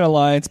to make an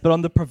alliance, but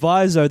on the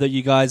proviso that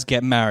you guys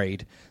get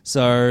married.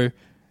 So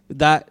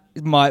that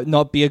might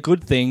not be a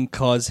good thing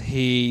because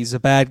he's a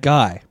bad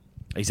guy.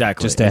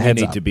 Exactly. Just a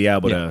heads you need up. to be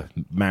able to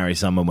marry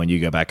someone when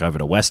you go back over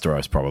to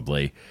Westeros,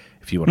 probably,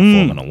 if you want to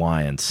form an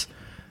alliance.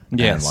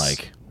 Yes. And,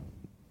 like,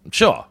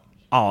 sure,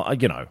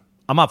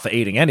 I'm up for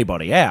eating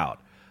anybody out,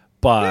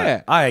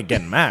 but I ain't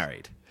getting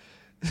married.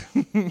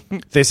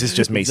 This is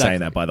just me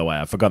saying that, by the way.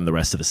 I've forgotten the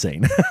rest of the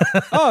scene.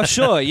 Oh,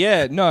 sure.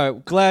 Yeah.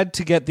 No, glad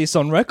to get this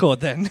on record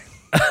then.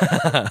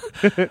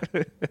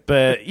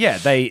 But, yeah,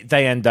 they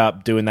end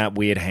up doing that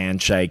weird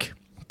handshake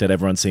that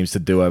everyone seems to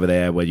do over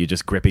there where you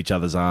just grip each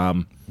other's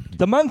arm.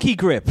 The monkey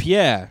grip,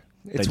 yeah.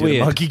 It's they do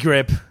weird. The monkey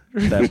grip,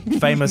 that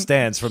famous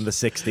dance from the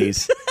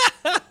 60s.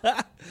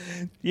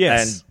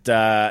 Yes.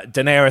 And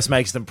Daenerys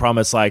makes them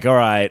promise, like, all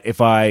right,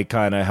 if I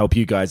kind of help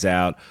you guys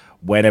out,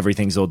 when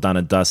everything's all done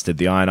and dusted,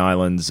 the Iron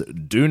Islands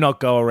do not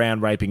go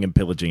around raping and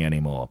pillaging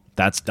anymore.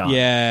 That's done.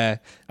 Yeah.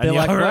 And They're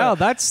like, wow,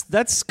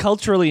 that's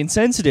culturally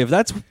insensitive.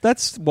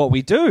 That's what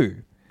we do.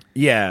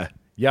 Yeah.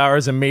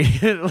 Yara's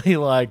immediately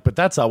like, but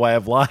that's our way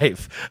of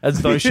life.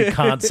 As though she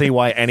can't see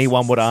why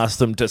anyone would ask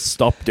them to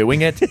stop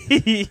doing it.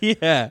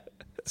 Yeah.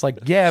 It's like,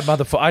 yeah,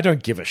 motherfucker, I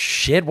don't give a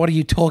shit. What are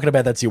you talking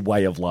about? That's your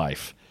way of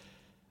life.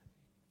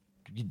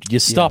 You're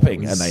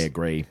stopping. And they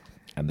agree.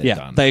 And they're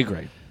done. They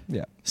agree.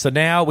 Yeah. So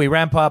now we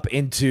ramp up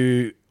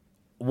into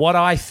what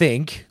I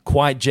think,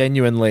 quite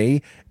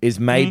genuinely, is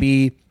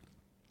maybe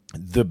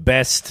the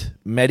best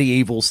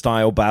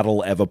medieval-style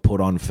battle ever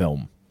put on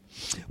film.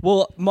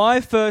 Well, my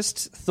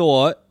first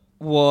thought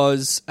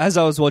was, as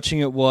I was watching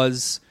it,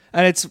 was,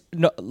 and it's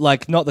not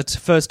the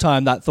first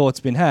time that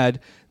thought's been had,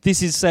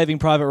 this is Saving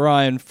Private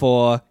Ryan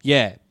for,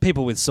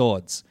 people with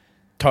swords.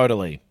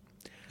 Totally.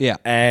 Yeah.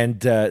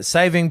 And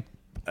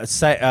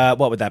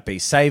what would that be?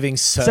 Saving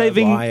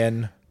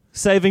Ryan.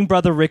 Saving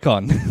Brother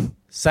Rickon.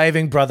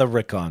 Saving Brother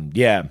Rickon.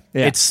 Yeah.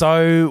 It's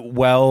so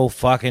well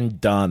fucking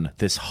done,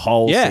 this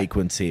whole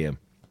sequence here.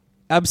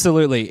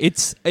 Absolutely.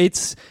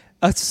 It's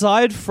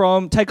aside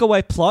from take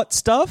away plot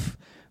stuff,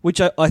 which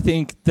I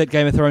think that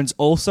Game of Thrones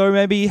also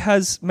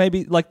has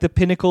like the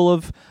pinnacle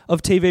of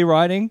TV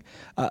writing.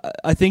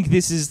 I think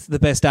this is the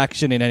best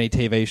action in any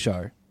TV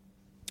show.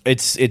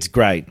 It's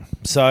great.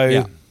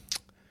 So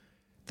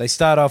they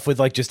start off with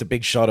like just a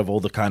big shot of all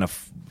the kind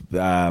of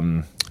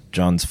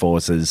Jon's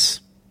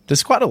forces.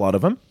 There's quite a lot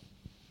of them.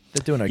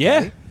 They're doing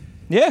okay.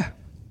 Yeah.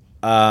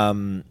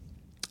 And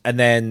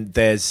then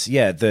there's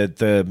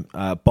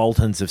the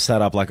Boltons have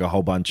set up like a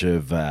whole bunch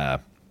of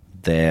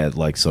their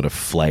like sort of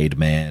flayed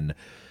man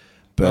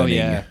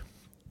burning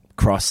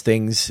cross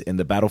things in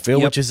the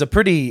battlefield, which is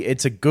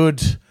it's a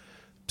good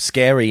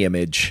scary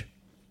image.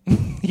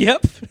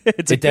 Yep,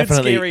 it's a good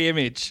scary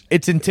image.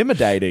 It's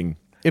intimidating.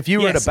 If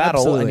you were at a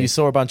battle and you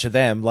saw a bunch of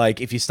them,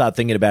 like if you start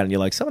thinking about it and you're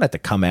like, someone had to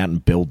come out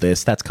and build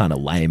this, that's kind of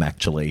lame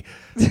actually.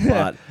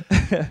 But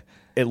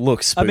it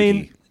looks spooky. I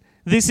mean,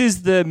 this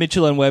is the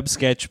Mitchell and Webb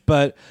sketch,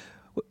 but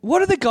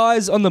what are the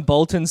guys on the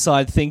Bolton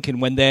side thinking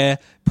when they're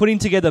putting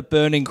together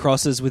burning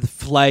crosses with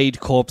flayed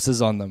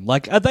corpses on them?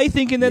 Like, are they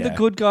thinking they're the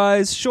good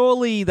guys?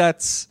 Surely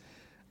that's...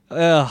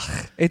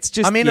 it's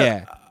just... I mean,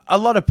 a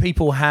lot of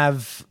people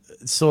have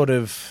sort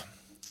of...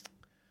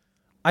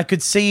 I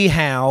could see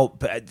how,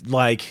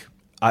 like...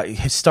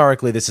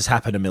 historically, this has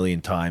happened a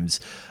million times,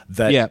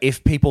 that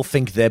if people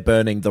think they're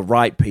burning the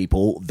right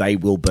people, they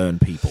will burn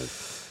people.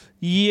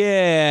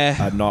 Yeah.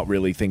 And not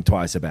really think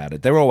twice about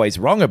it. They're always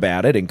wrong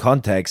about it in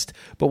context,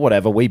 but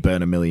whatever, we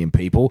burn 1 million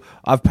people.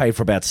 I've paid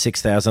for about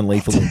 6,000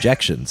 lethal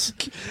injections.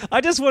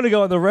 I just want to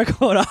go on the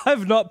record.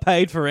 I've not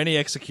paid for any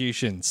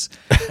executions.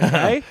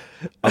 Okay?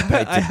 I've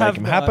paid to make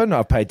them happen.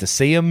 I've paid to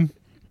see them.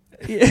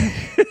 Yeah.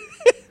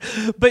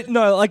 But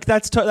no, like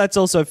that's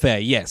also fair.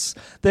 Yes,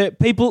 the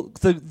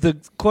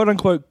quote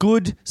unquote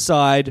good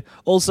side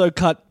also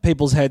cut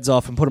people's heads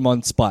off and put them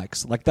on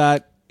spikes. Like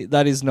that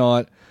is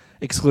not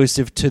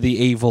exclusive to the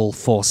evil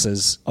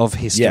forces of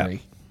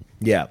history.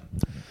 Yeah.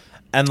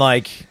 And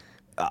like,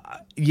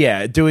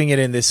 doing it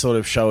in this sort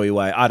of showy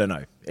way. I don't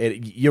know.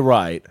 You're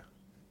right.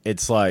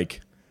 It's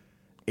like,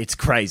 it's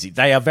crazy.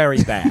 They are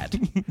very bad.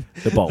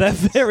 The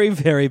Boltons. They're very,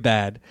 very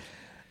bad.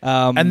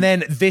 And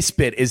then this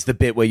bit is the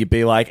bit where you'd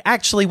be like,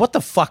 actually, what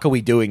the fuck are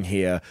we doing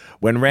here?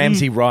 When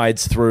Ramsay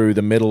rides through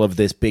the middle of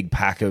this big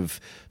pack of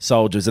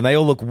soldiers, and they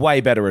all look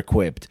way better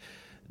equipped.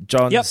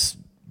 Jon's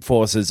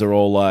forces are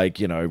all like,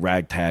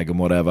 ragtag and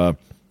whatever.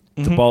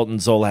 The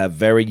Boltons all have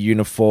very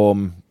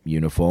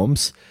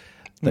uniforms.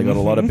 They got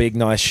a lot of big,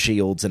 nice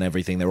shields and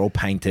everything. They're all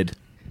painted.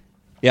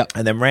 Yep.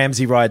 And then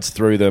Ramsay rides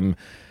through them,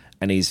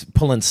 and he's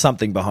pulling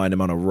something behind him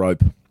on a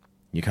rope.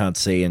 You can't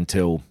see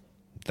until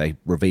they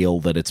reveal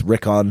that it's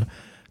Rickon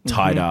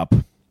tied up.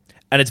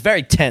 And it's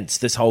very tense,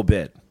 this whole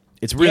bit.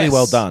 It's really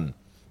well done.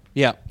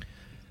 Yeah.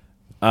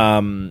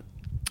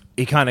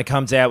 He kind of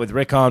comes out with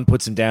Rickon,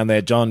 puts him down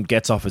there. Jon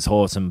gets off his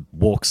horse and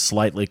walks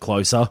slightly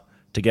closer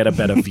to get a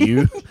better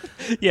view.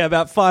 Yeah,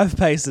 about 5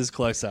 paces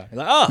closer.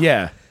 You're like,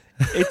 yeah.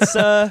 It's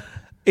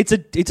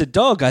a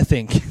dog, I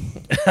think.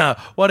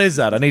 What is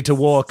that? I need to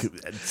walk,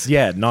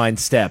 9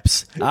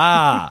 steps.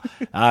 No,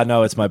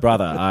 it's my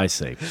brother. I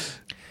see.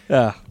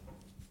 Yeah.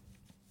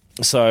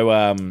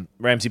 So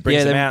Ramsay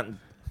brings him out.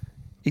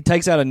 He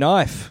takes out a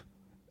knife.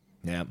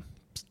 Yeah.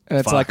 And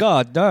it's like,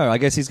 oh, no, I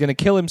guess he's going to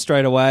kill him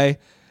straight away.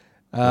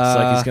 Looks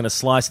like he's going to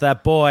slice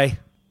that boy.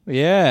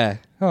 Yeah.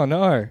 Oh,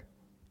 no.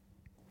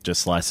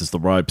 Just slices the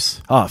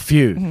ropes. Oh,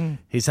 phew.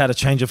 He's had a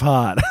change of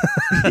heart.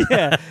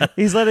 Yeah.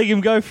 He's letting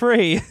him go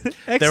free.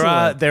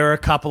 Excellent. There are a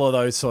couple of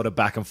those sort of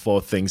back and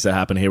forth things that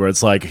happen here where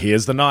it's like,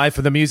 here's the knife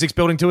and the music's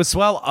building to a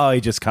swell. Oh, he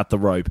just cut the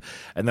rope.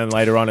 And then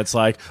later on it's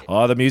like,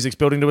 oh, the music's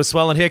building to a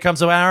swell and here comes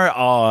the arrow.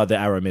 Oh, the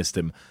arrow missed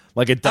him.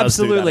 Like it does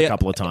do that a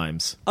couple of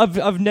times.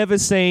 I've never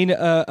seen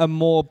a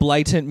more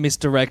blatant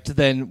misdirect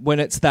than when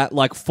it's that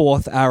like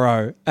 4th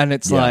arrow and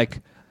it's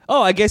like,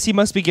 oh, I guess he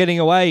must be getting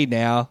away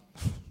now.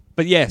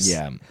 But yes,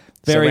 very,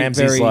 so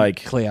Ramsay's very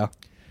like, clear.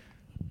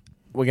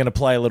 We're going to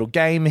play a little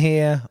game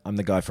here. I'm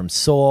the guy from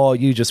Saw.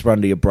 You just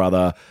run to your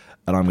brother,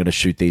 and I'm going to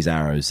shoot these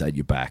arrows at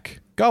your back.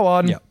 Go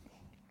on. Yep.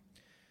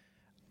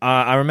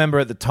 I remember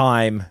at the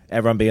time,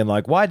 everyone being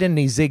like, why didn't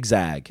he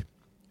zigzag?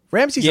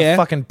 Ramsay's a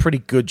fucking pretty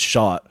good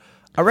shot.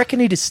 I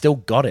reckon he'd have still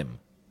got him.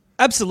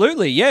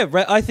 Absolutely, yeah.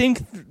 I think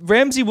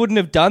Ramsay wouldn't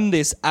have done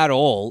this at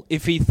all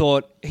if he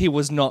thought he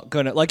was not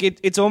going to... Like,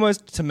 it's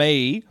almost, to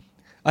me...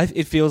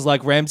 it feels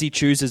like Ramsay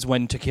chooses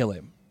when to kill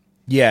him.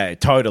 Yeah,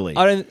 totally.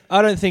 I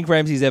don't think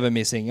Ramsay's ever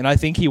missing, and I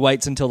think he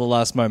waits until the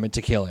last moment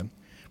to kill him.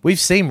 We've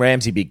seen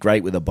Ramsay be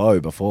great with a bow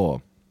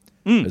before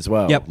as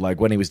well. Yep. Like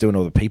when he was doing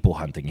all the people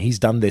hunting. He's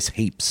done this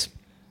heaps.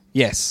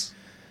 Yes.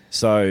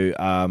 So,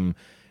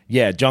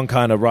 Jon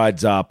kind of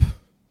rides up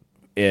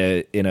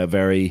in a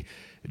very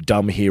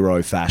dumb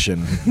hero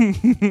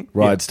fashion,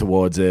 rides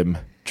towards him,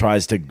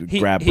 tries to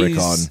grab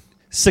Rickon.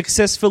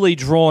 Successfully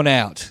drawn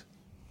out.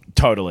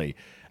 Totally.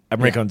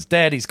 And Rickon's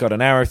dead. He's got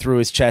an arrow through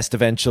his chest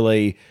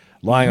eventually,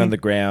 lying on the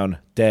ground,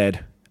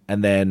 dead.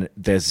 And then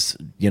there's,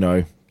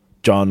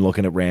 Jon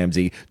looking at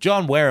Ramsay.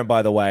 Jon wearing,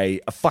 by the way,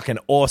 a fucking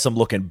awesome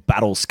looking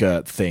battle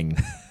skirt thing.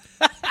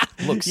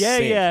 Looks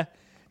sick. Yeah.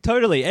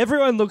 Totally.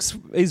 Everyone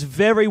is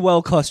very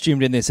well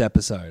costumed in this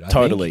episode. I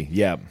Totally, think.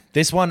 yeah.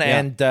 This one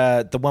and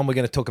the one we're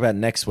going to talk about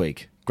next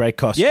week. Great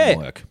costume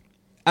work.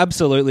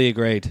 Absolutely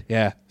agreed.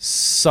 Yeah.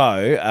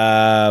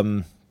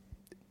 So,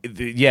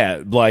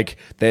 like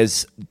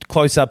there's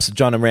close-ups of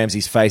John and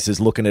Ramsey's faces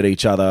looking at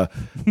each other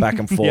back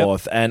and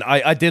forth. And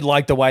I did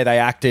like the way they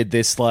acted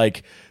this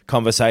like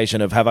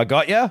conversation of, have I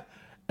got you?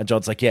 And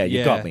John's like, yeah,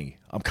 you got me.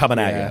 I'm coming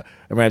at you.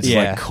 And Ramsey's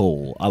like,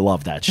 cool. I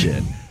love that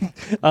shit.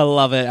 I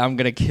love it. I'm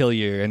going to kill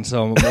you. And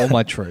so all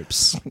my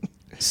troops.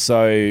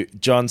 So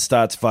John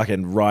starts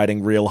fucking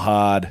riding real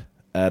hard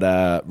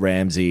at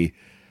Ramsey.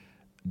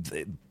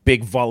 The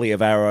big volley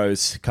of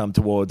arrows come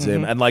towards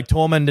him. And like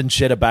Tormund and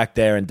shit are back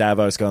there and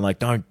Davos going like,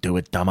 don't do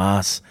it,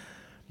 dumbass.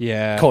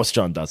 Yeah. Of course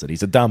John does it.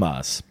 He's a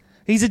dumbass.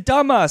 He's a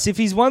dumbass. If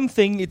he's one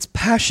thing, it's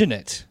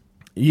passionate.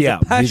 Yeah.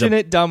 He's a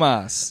passionate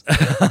dumbass.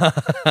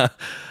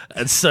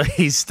 And so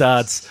he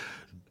starts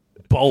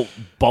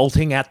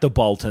bolting at the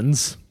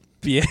Boltons.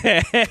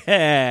 Yeah,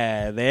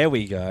 there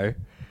we go.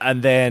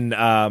 And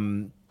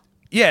then,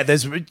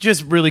 there's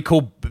just really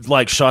cool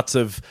like shots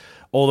of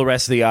all the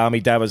rest of the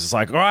army. Davos is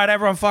like, all right,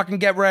 everyone fucking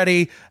get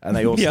ready. And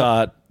they all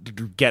start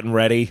getting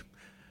ready.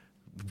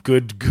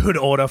 Good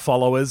order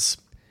followers.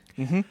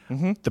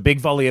 The big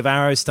volley of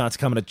arrows starts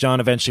coming at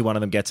John. Eventually one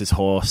of them gets his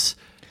horse.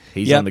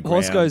 He's on the ground.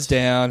 Horse goes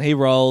down. He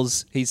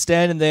rolls. He's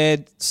standing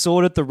there,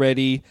 sword at the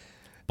ready.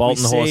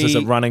 Bolton horses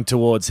are running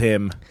towards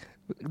him.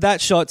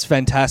 That shot's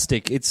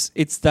fantastic. It's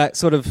that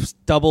sort of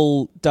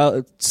double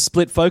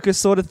split focus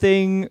sort of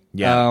thing.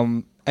 Yeah.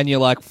 And you're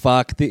like,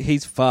 fuck,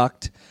 he's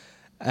fucked.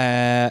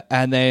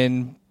 And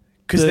then...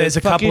 Because there's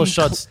a couple of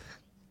shots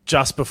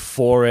just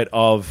before it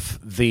of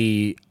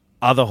the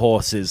other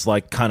horses,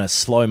 like kind of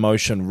slow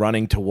motion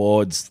running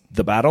towards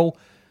the battle.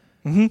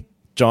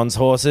 John's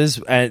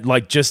horses. And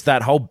like just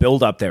that whole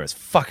build up there is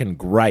fucking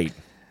great.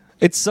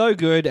 It's so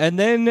good. And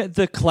then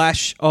the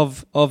clash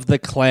of the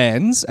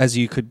clans, as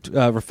you could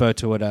refer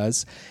to it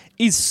as,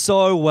 is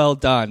so well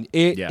done.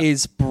 It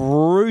is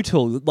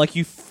brutal. Like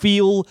you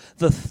feel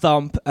the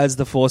thump as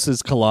the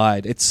forces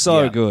collide. It's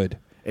so good.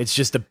 It's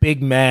just a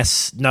big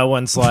mess. No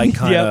one's like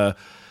kind of,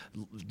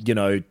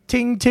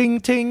 ting, ting,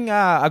 ting.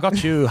 I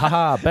got you.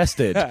 Haha,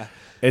 bested.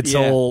 It's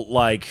all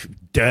like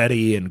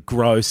dirty and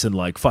gross and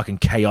like fucking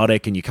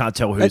chaotic and you can't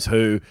tell who's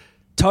who.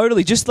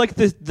 Totally. Just like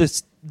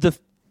the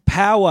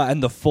power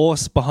and the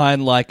force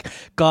behind like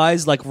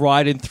guys like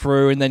riding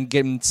through and then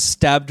getting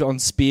stabbed on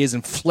spears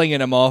and flinging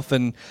them off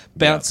and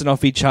bouncing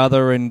off each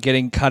other and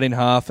getting cut in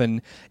half,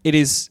 and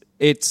it's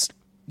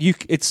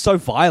so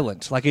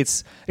violent. Like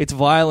it's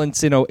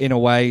violence in a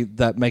way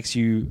that makes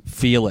you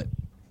feel it.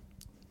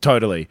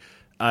 Totally.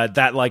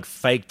 That like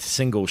faked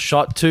single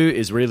shot too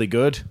is really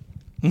good.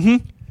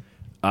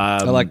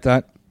 I like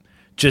that.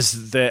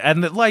 Just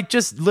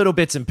just little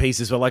bits and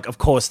pieces where like, of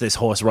course, this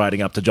horse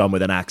riding up to John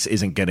with an axe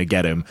isn't going to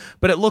get him,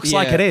 but it looks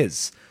like it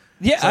is.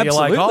 Yeah, so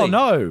absolutely. You're like,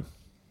 oh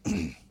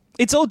no.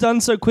 It's all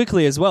done so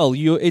quickly as well.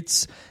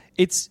 It's.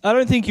 I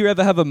don't think you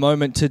ever have a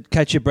moment to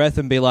catch your breath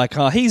and be like,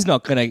 oh, he's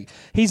not gonna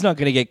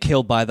get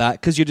killed by that,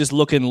 because you're just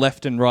looking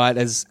left and right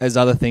as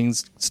other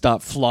things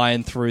start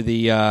flying through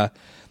the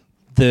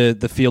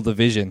field of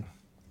vision.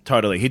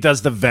 Totally. He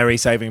does the very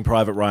Saving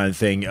Private Ryan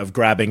thing of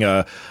grabbing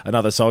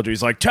another soldier.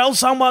 He's like, tell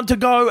someone to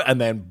go, and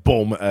then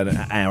boom, an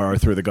arrow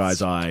through the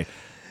guy's eye.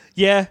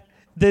 Yeah,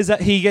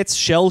 he gets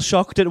shell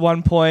shocked at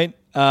one point,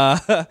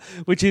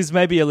 which is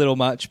maybe a little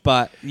much,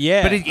 but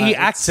yeah. But he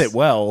acts it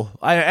well,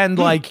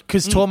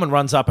 because Tormund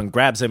runs up and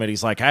grabs him, and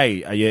he's like,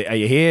 "Hey, are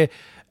you here?"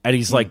 And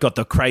he's like got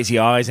the crazy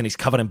eyes, and he's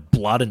covered in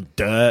blood and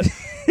dirt.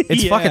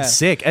 It's fucking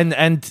sick,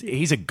 and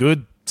he's a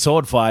good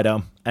sword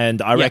fighter,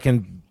 and I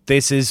reckon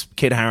this is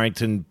Kit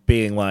Harington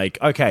being like,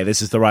 okay,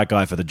 this is the right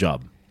guy for the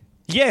job.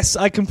 Yes,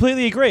 I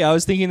completely agree. I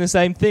was thinking the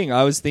same thing.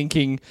 I was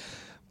thinking,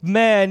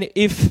 man,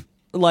 if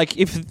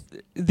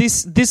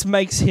this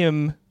makes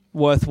him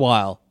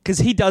worthwhile, because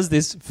he does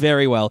this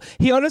very well.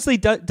 He honestly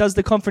does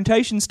the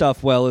confrontation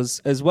stuff well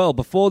as well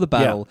before the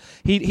battle.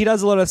 Yeah. He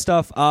does a lot of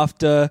stuff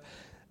after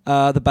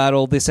the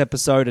battle, this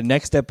episode and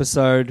next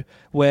episode,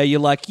 where you're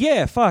like,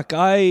 yeah, fuck,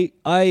 I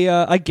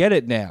get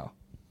it now.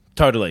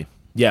 Totally.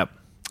 Yeah.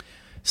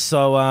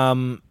 So,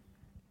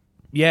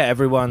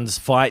 everyone's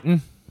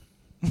fighting.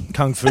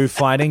 Kung fu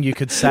fighting, you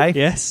could say.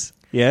 Yes.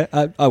 Yeah,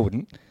 I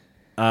wouldn't.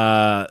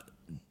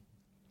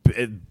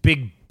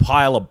 Big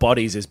pile of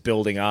bodies is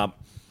building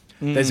up.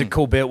 There's a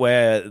cool bit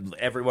where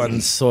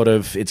everyone's sort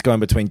of, it's going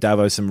between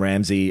Davos and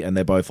Ramsey, and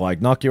they're both like,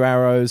 knock your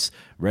arrows,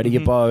 ready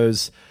your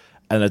bows.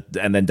 And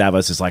then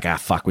Davos is like,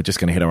 fuck, we're just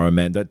going to hit our own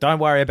men. Don't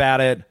worry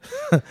about it.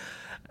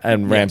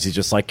 And Ramsey's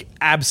just like,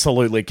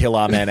 absolutely kill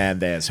our men and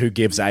theirs. Who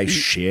gives a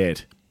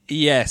shit?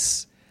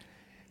 Yes.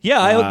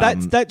 Yeah,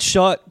 that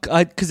shot,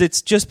 because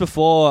it's just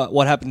before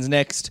what happens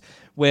next,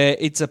 where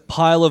it's a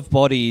pile of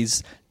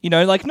bodies,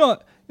 like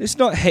it's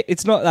not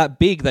that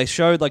big. They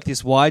showed like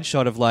this wide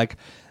shot of like,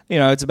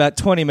 it's about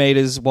 20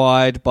 meters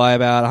wide by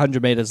about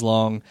 100 meters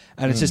long,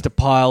 and it's just a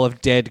pile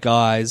of dead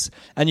guys.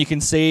 And you can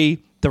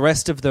see the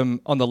rest of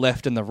them on the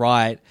left and the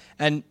right,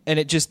 and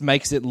it just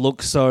makes it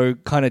look so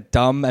kind of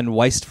dumb and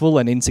wasteful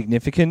and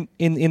insignificant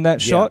in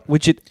that shot,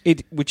 which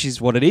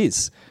is what it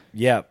is.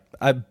 Yeah,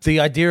 the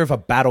idea of a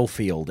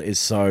battlefield is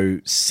so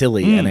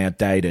silly and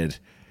outdated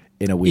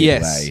in a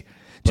weird way.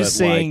 Just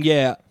seeing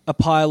a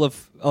pile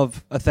of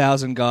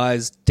 1,000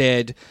 guys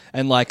dead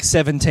and like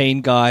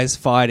 17 guys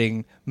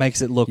fighting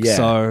makes it look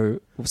so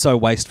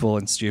wasteful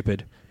and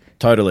stupid.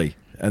 Totally.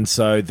 And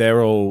so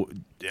they're all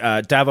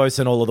Davos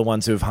and all of the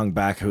ones who have hung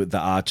back, who the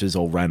archers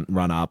all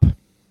run up.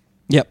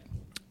 Yep.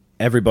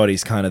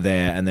 Everybody's kind of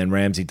there, and then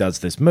Ramsay does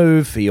this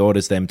move. He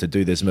orders them to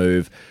do this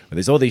move.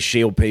 There's all these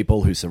shield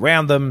people who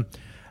surround them,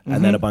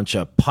 and then a bunch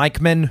of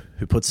pikemen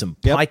who put some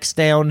pikes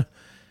down.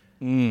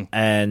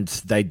 And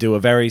they do a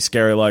very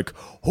scary, like,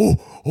 like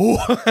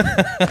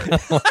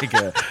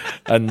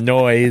a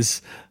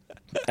noise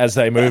as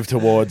they move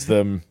towards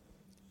them.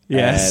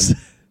 Yes. And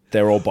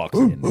they're all boxed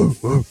in.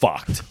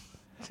 Fucked.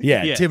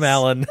 Yeah, yes. Tim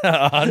Allen.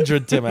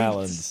 100 Tim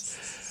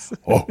Allens.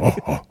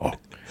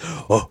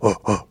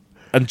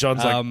 And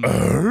John's like,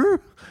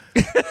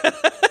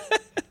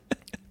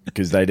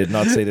 because they did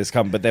not see this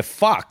come, but they're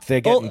fucked. They're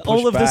getting pushed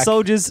all of back. the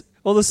soldiers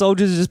are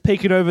just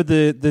peeking over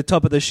the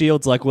top of the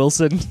shields like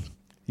Wilson.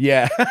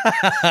 Yeah.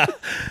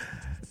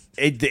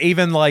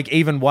 Even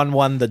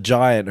 1-1 the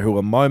Giant, who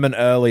a moment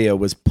earlier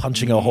was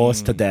punching a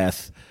horse to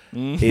death,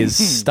 is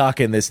stuck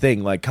in this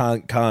thing. Like,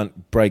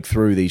 can't break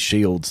through these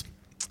shields.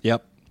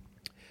 Yep.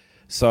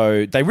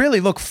 So they really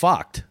look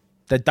fucked.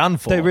 They're done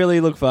for. They really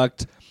look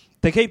fucked.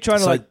 They keep trying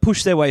to like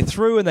push their way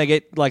through, and they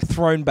get like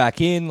thrown back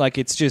in. Like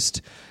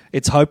it's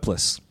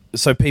hopeless.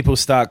 So people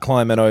start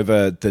climbing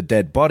over the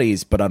dead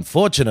bodies, but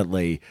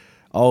unfortunately,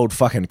 old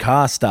fucking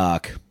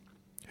Karstark,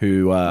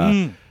 who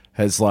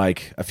has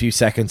like a few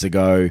seconds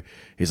ago,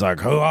 he's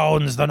like, "Who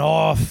owns the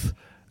North?"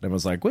 And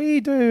everyone's like,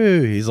 "We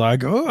do." He's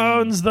like, "Who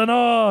owns the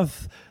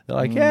North?" They're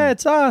like, "Yeah,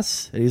 it's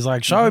us." And he's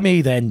like, "Show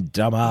me then,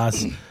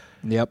 dumbass."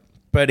 Yep.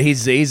 But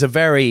he's a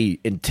very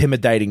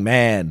intimidating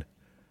man,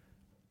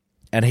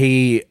 and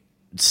he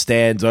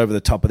stands over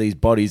the top of these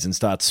bodies and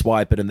starts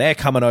swiping, and they're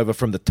coming over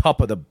from the top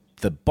of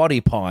the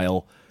body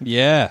pile.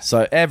 Yeah.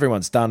 So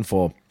everyone's done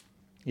for.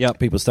 Yep.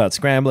 People start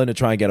scrambling to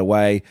try and get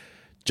away.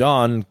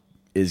 John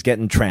is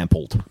getting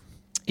trampled.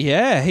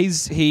 Yeah,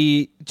 he's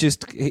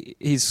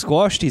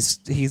squashed.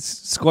 He's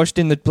squashed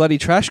in the bloody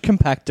trash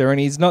compactor, and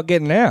he's not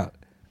getting out.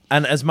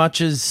 And as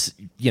much as,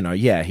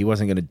 he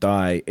wasn't going to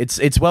die,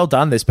 it's well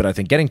done this, but I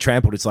think getting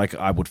trampled, it's like,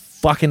 I would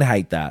fucking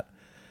hate that.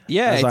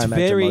 Yeah, as it's I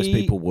imagine very... most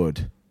people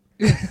would.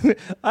 I'd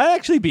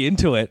actually be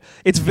into it.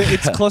 It's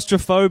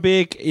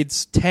claustrophobic.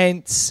 It's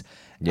tense.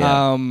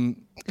 Yeah. And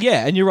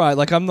you're right.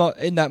 Like, I'm not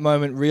in that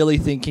moment really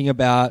thinking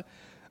about,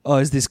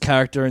 is this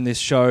character in this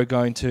show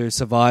going to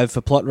survive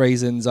for plot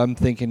reasons? I'm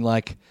thinking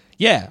I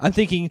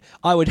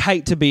would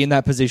hate to be in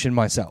that position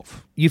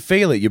myself. You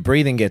feel it. Your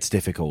breathing gets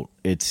difficult.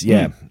 It's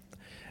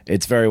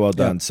very well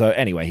done. Yep. So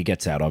anyway, he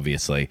gets out,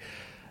 obviously.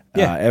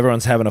 Yeah.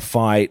 Everyone's having a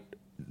fight.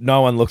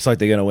 No one looks like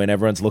they're going to win.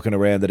 Everyone's looking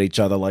around at each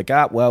other like,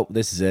 well,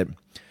 this is it.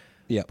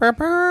 Yeah.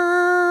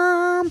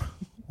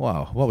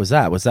 Wow, what was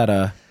that? Was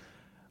that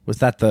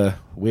the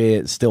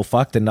we're still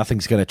fucked and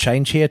nothing's going to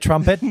change here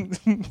trumpet?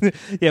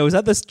 Yeah, was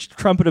that the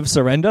trumpet of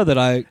surrender that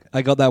I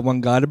got that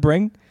one guy to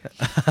bring?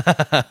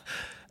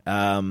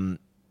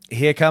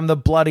 Here come the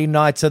bloody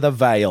Knights of the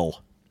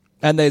Vale.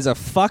 And there's a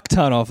fuck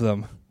ton of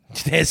them.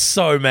 There's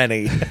so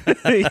many.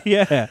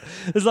 Yeah.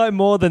 There's like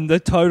more than the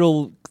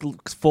total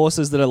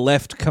forces that are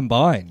left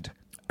combined.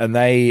 And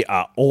they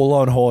are all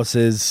on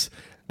horses,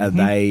 and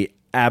they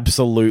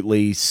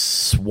absolutely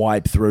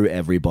swipe through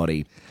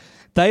everybody.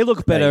 They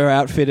look better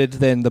outfitted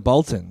than the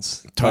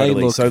Boltons.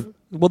 Totally.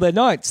 Well, they're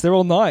knights. They're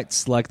all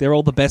knights. Like, they're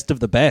all the best of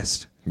the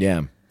best.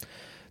 Yeah.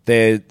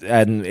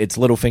 And it's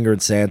Littlefinger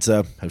and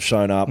Sansa have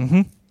shown up.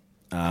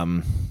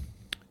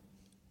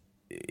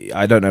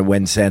 I don't know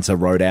when Sansa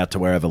rode out to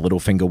wherever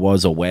Littlefinger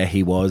was or where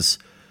he was,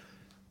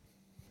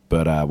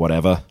 but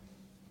whatever.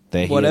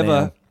 They're here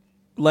now.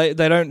 They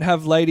don't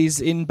have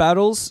ladies in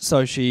battles,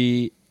 so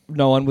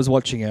no one was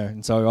watching her,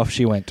 and so off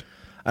she went.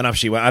 And off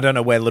she went. I don't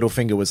know where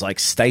Littlefinger was like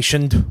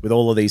stationed with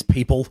all of these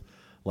people.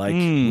 Like,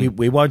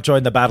 we won't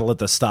join the battle at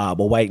the start.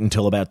 We'll wait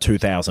until about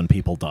 2,000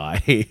 people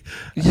die.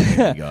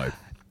 There we go.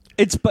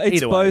 It's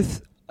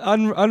both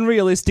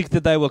unrealistic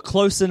that they were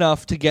close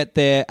enough to get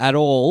there at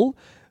all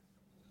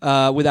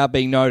without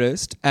being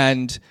noticed,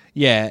 and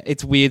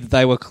it's weird that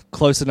they were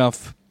close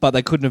enough, but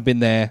they couldn't have been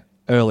there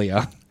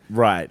earlier.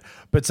 Right.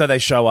 But so they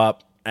show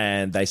up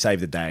and they save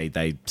the day.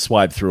 They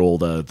swipe through all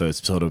the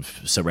sort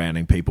of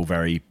surrounding people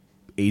very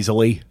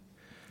easily.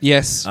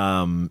 Yes.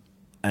 And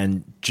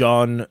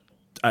John...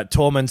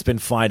 Tormund's been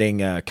fighting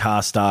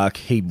Karstark.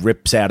 He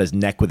rips out his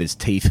neck with his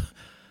teeth.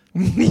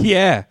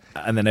 Yeah.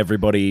 And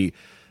then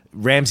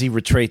Ramsay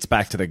retreats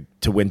back to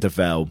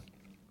Winterfell.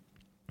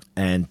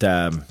 And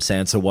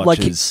Sansa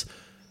watches...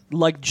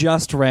 Like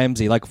just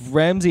Ramsay. Like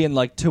Ramsay and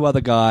like two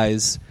other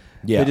guys.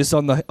 Yeah. They're just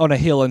on a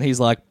hill, and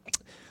he's like,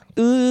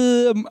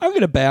 I'm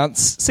going to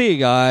bounce. See you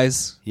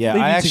guys. Yeah,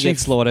 Leave I you to actually get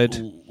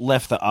slaughtered.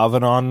 left the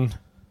oven on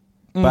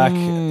back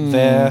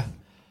there.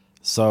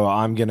 So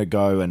I'm going to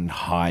go and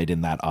hide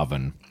in that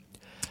oven.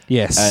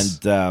 Yes.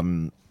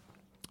 And,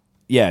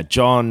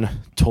 John,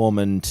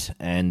 Tormund,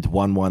 and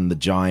 1-1 the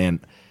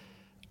Giant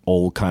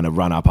all kind of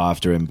run up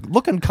after him,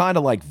 looking kind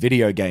of like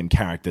video game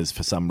characters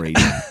for some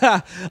reason.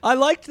 I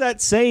liked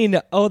that scene,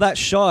 that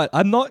shot.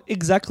 I'm not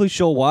exactly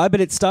sure why,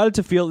 but it started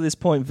to feel at this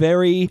point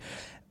very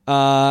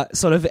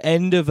sort of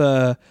end of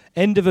a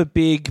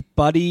big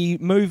buddy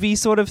movie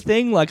sort of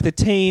thing. Like the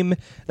team,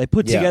 they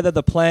put together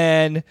the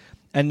plan,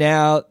 and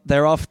now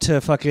they're off to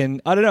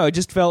fucking, I don't know, it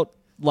just felt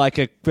like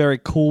a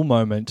very cool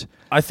moment.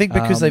 I think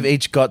because they've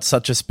each got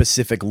such a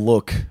specific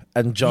look,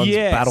 and John's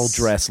battle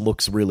dress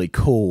looks really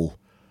cool.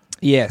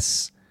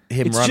 Yes.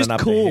 Him running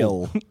up the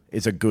hill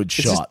is a good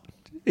shot.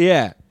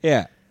 Yeah.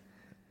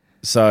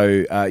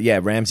 So,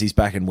 Ramsay's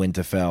back in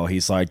Winterfell.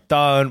 He's like,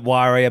 don't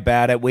worry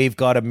about it. We've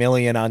got 1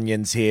 million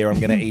onions here.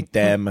 I'm going to eat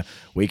them.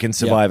 We can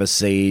survive a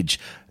siege.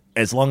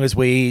 As long as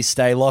we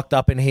stay locked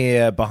up in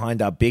here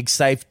behind our big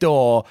safe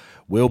door,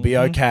 we'll be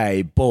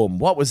okay. Boom.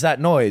 What was that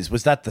noise?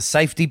 Was that the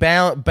safety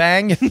bang?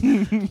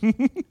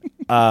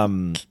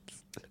 1-1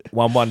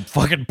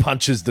 fucking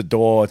punches the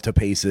door to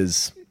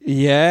pieces.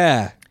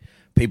 Yeah.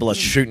 People are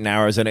shooting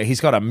arrows in it. He's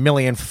got 1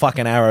 million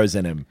fucking arrows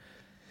in him.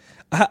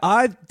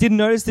 I didn't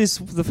notice this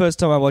the first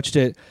time I watched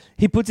it.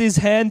 He puts his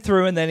hand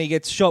through and then he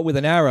gets shot with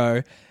an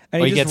arrow,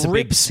 and he just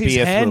rips his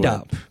hand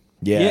up.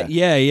 Yeah.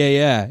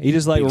 He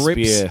just like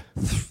rips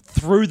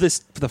through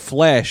the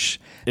flesh.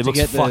 It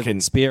looks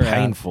fucking spear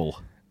painful.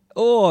 Out.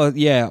 Oh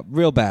yeah,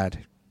 real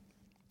bad.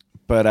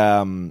 But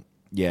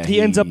he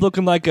ends up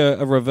looking like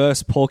a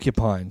reverse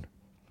porcupine.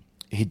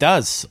 He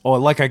does, or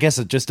like I guess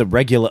just a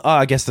regular. Oh,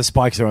 I guess the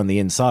spikes are on the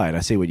inside.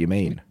 I see what you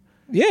mean.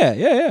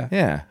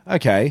 Yeah.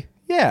 Okay.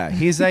 Yeah,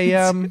 he's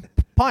a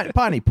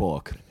piney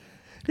pork.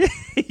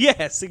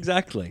 Yes,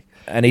 exactly.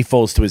 And he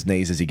falls to his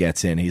knees as he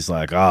gets in. He's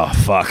like, oh,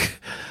 fuck.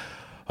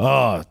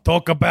 Oh,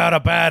 talk about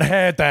a bad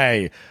hair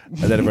day. And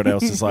then everyone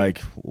else is like,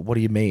 what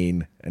do you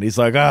mean? And he's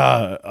like,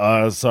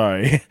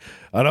 sorry.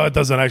 I know it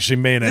doesn't actually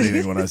mean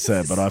anything when I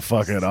said, but I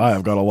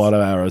have got a lot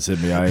of arrows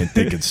in me. I ain't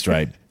thinking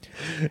straight.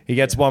 He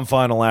gets one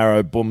final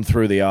arrow, boom,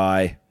 through the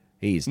eye.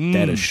 He's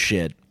dead as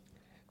shit.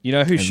 You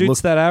know who shoots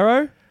that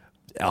arrow?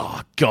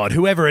 Oh, God,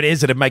 whoever it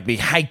is, it'd make me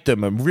hate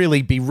them and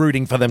really be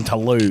rooting for them to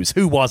lose.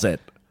 Who was it?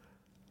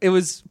 It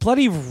was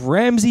bloody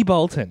Ramsay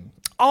Bolton.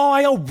 Oh,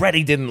 I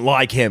already didn't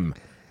like him.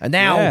 And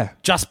now,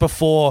 just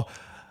before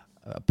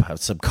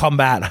some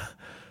combat,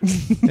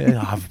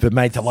 I've been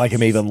made to like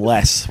him even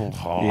less.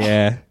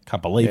 Oh,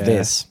 can't believe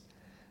this.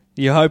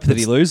 You hope that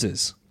he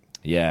loses.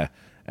 Yeah.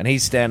 And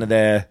he's standing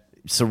there,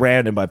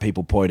 surrounded by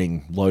people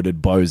pointing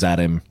loaded bows at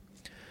him.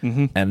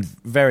 Mm-hmm. And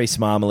very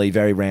smarmily,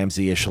 very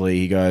Ramsay-ishly,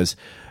 he goes,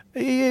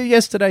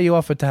 yesterday you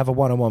offered to have a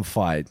one-on-one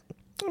fight.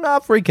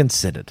 I've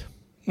reconsidered.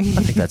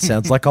 I think that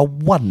sounds like a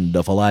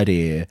wonderful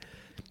idea.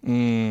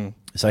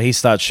 So he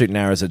starts shooting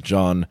arrows at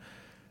John,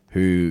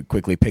 who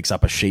quickly picks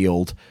up a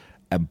shield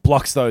and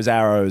blocks those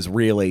arrows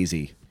real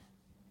easy.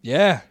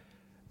 Yeah.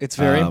 It's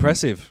very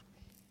impressive.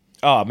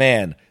 Oh,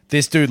 man.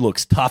 This dude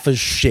looks tough as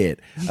shit.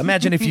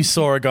 Imagine if you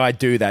saw a guy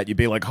do that, you'd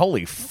be like,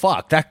 holy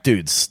fuck, that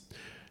dude's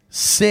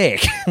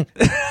sick.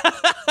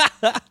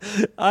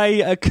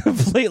 I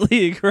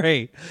completely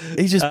agree.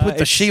 He just put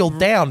the shield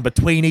down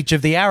between each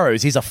of the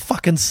arrows. He's a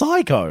fucking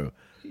psycho.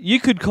 You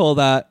could call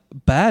that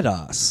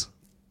badass.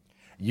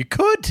 You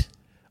could.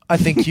 I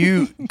think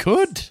you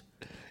could.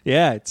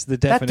 Yeah, it's the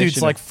definition that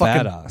dude's like of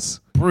fucking badass.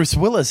 Bruce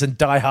Willis in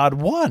Die Hard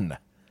 1.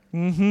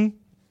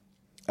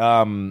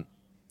 Mm-hmm.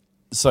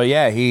 So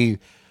yeah, he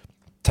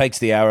takes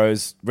the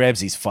arrows.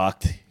 Ramsay's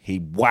fucked. He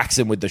whacks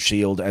him with the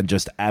shield and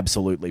just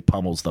absolutely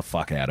pummels the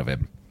fuck out of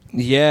him.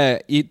 Yeah,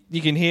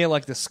 you can hear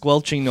like the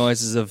squelching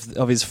noises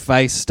of his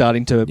face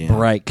starting to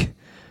break.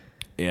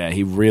 Yeah,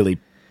 he really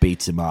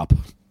beats him up.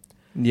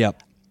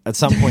 Yep. At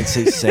some point,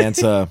 sees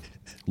Sansa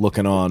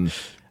looking on,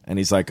 and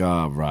he's like,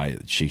 oh, right,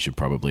 she should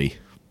probably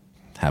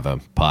have a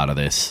part of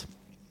this.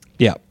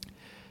 Yep.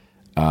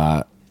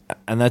 And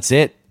that's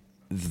it.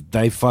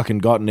 They've fucking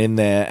gotten in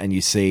there, and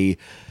you see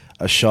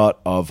a shot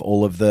of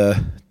all of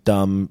the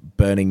dumb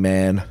Burning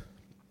Man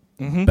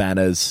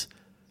banners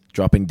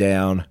dropping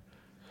down,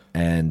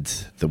 and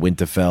the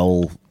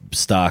Winterfell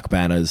Stark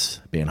banners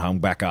being hung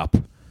back up.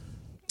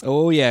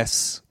 Oh,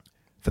 yes.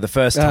 For the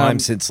first time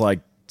since,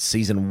 like,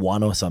 season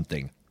 1 or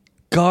something.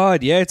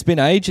 God, yeah, it's been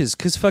ages,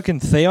 because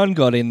fucking Theon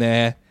got in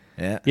there.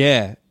 Yeah.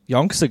 Yeah,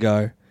 yonks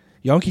ago.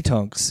 Yonky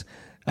tonks.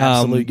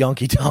 Absolute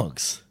yonky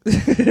tonks.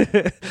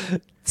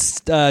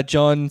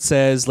 John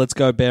says, let's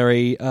go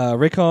bury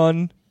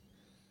Rickon.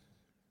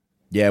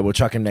 Yeah, we'll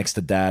chuck him next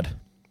to Dad.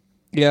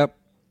 Yep.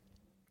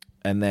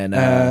 And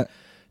then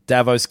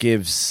Davos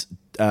gives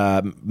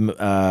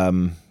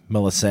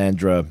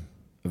Melisandre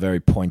a very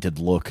pointed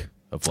look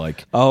of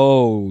like,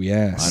 oh,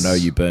 yes. I know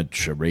you burnt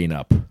Shireen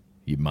up,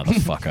 you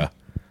motherfucker.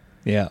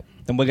 Yeah.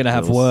 And we're going to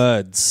have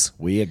words.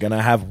 We are going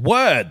to have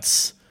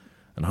words.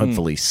 And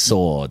hopefully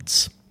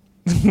swords.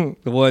 The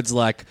words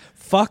like,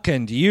 fuck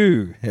and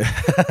you.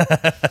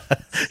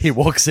 He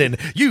walks in,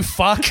 you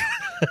fuck.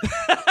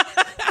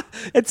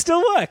 It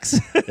still works.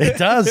 It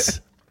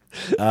does.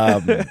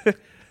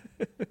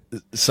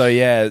 So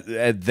yeah,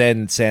 and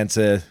then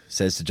Sansa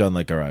says to Jon,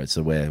 like, all right,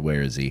 so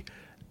where is he?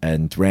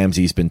 And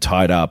Ramsay's been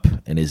tied up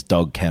in his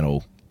dog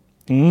kennel.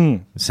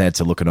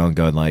 Sansa looking on,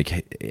 going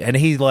like, and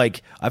he's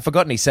like, I've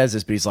forgotten he says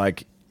this, but he's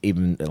like,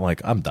 even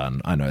like, I'm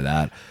done. I know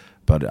that,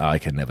 but I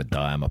can never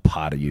die. I'm a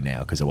part of you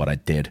now because of what I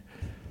did.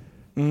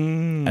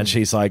 And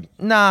she's like,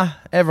 nah,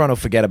 everyone will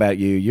forget about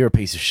you. You're a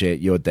piece of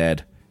shit. You're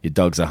dead. Your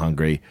dogs are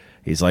hungry.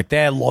 He's like,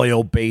 they're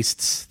loyal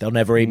beasts. They'll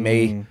never eat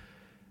me.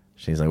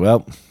 She's like,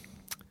 well,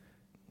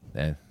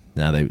 they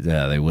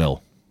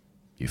will.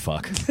 You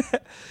fuck.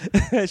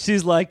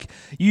 She's like,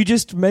 you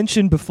just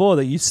mentioned before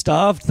that you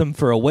starved them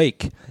for a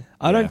week.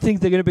 I don't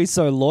think they're going to be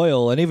so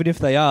loyal. And even if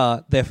they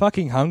are, they're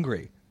fucking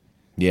hungry.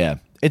 Yeah.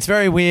 It's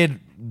very weird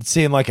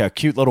seeing like a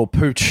cute little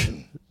pooch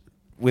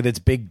with its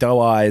big doe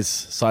eyes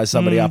size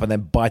somebody up and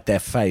then bite their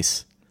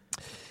face.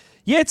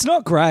 Yeah, it's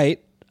not great.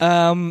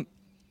 It's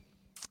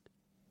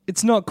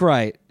not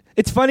great.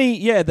 It's funny,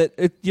 yeah,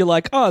 that you're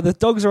like, oh, the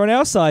dogs are on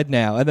our side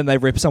now, and then they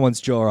rip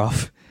someone's jaw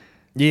off.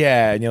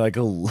 Yeah, and you're like,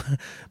 oh,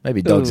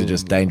 maybe dogs are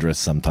just dangerous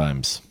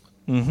sometimes.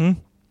 Mm-hmm.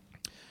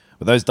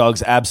 But those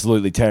dogs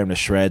absolutely tear him to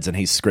shreds, and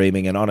he's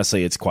screaming, and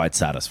honestly, it's quite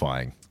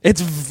satisfying.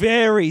 It's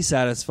very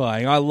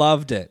satisfying. I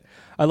loved it.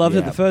 I loved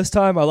it the first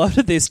time. I loved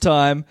it this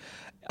time.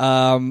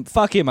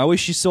 Fuck him. I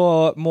wish you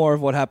saw more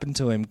of what happened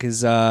to him,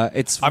 because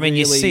it's really...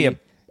 you see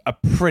a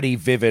pretty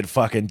vivid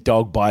fucking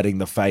dog biting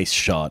the face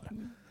shot.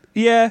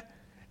 Yeah,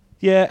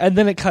 and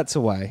then it cuts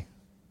away.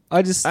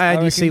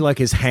 You see like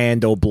his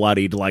hand all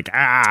bloodied, like,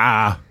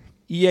 ah.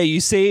 Yeah, you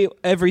see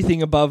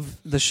everything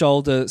above the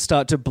shoulder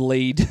start to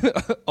bleed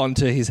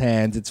onto his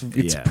hands.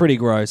 It's pretty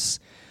gross.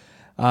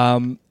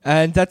 And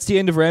that's the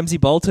end of Ramsay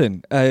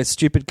Bolton, a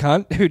stupid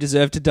cunt who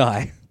deserved to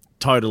die.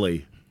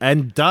 Totally.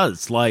 And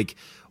does. Like,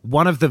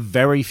 one of the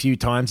very few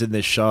times in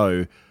this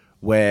show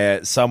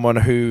where someone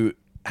who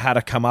had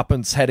a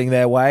comeuppance heading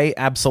their way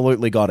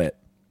absolutely got it.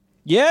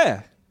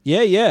 Yeah,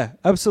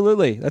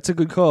 absolutely. That's a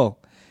good call.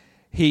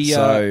 We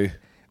get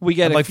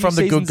like a few from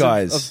the good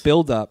guys of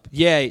build up.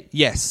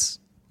 Yes.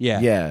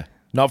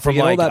 Not from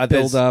like all that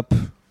build up.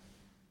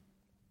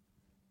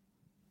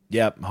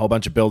 Yep, a whole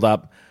bunch of build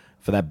up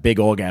for that big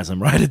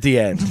orgasm right at the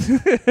end.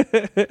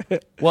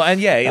 Well,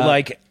 and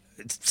like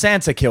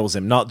Sansa kills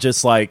him, not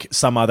just like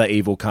some other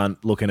evil cunt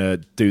looking to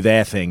do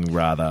their thing.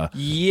 Rather,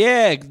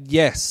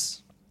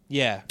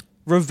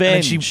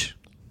 revenge.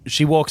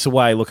 She walks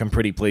away looking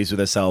pretty pleased with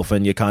herself,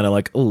 and you're kind of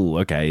like, "Ooh,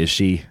 okay, is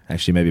she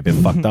actually maybe a bit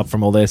fucked up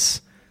from all this?"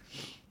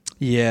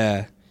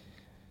 Yeah.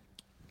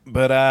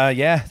 But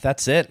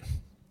that's it.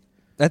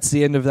 That's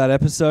the end of that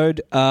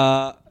episode.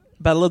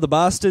 Battle of the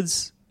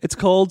Bastards, it's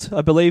called.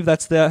 I believe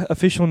that's the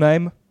official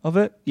name of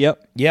it.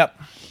 Yep.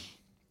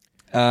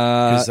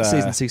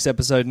 Season 6,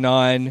 episode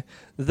 9,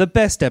 the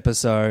best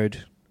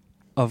episode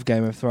of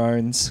Game of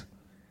Thrones.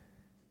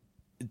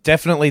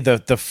 Definitely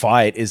the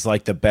fight is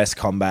like the best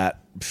combat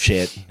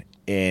shit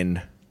in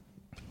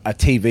a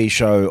TV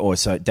show, or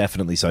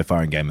definitely so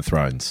far in Game of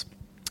Thrones.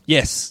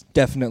 Yes,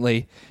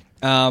 definitely.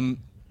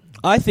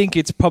 I think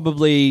it's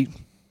probably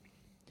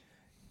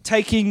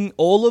taking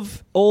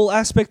all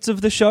aspects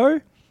of the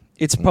show.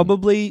 It's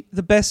probably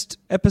the best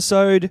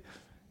episode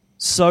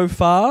so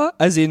far,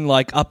 as in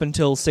like up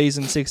until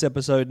season 6,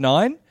 episode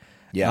 9.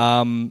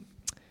 Yeah.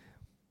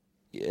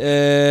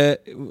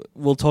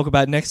 We'll talk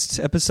about next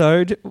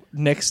episode.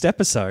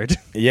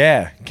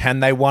 Yeah. Can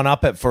they one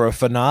up it for a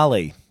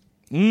finale?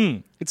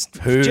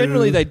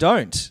 Generally they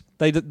don't.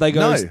 They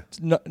go.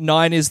 No.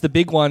 9 is the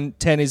big one.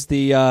 10 is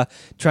the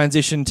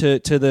transition to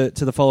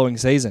the following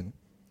season.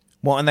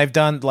 Well, and they've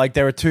done like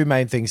there are two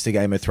main things to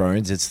Game of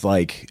Thrones. It's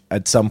like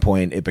at some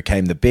point it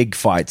became the big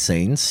fight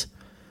scenes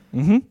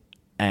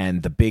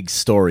and the big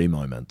story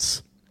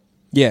moments.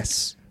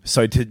 Yes.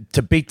 So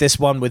to beat this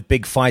one with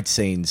big fight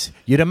scenes,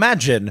 you'd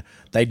imagine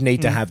they'd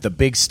need to have the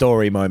big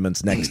story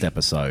moments next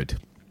episode.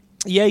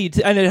 Yeah,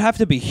 and it'd have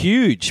to be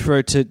huge for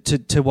it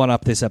to one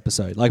up this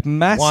episode. Like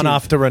massive, one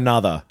after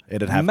another.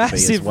 It'd have to be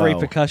as well.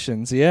 Massive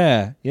repercussions.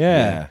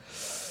 Yeah.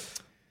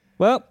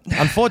 Well,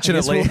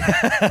 unfortunately.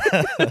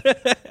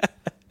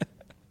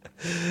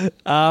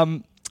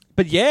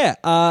 But yeah,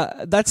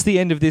 that's the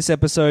end of this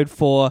episode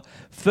for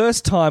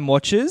first time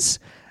watchers.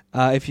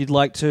 If you'd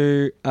like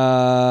to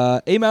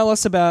email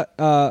us about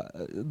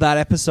that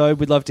episode,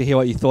 we'd love to hear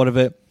what you thought of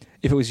it.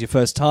 If it was your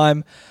first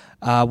time,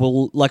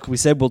 like we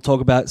said, we'll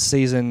talk about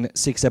season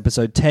 6,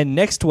 episode 10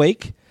 next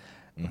week.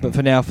 But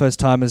for now,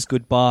 first timers,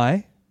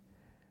 goodbye.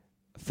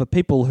 For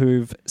people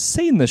who've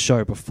seen the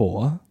show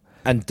before,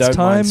 and don't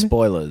mind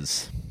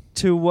spoilers,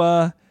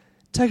 to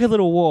take a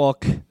little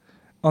walk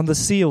on the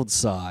sealed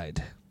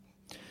side.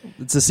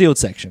 It's the sealed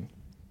section.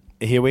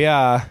 Here we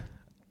are.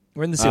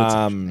 We're in the sealed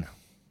section.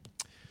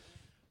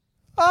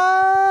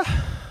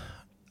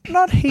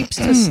 Not heaps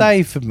to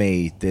say for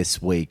me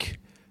this week,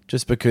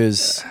 just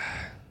because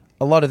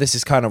a lot of this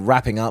is kind of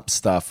wrapping up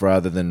stuff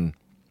rather than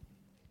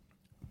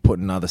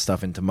putting other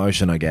stuff into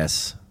motion, I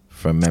guess,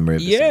 from memory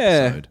of this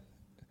episode.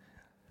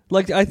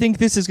 Like, I think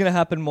this is going to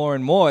happen more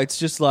and more. It's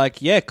just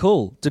like, yeah,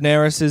 cool.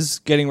 Daenerys is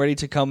getting ready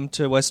to come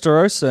to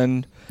Westeros,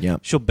 and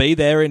she'll be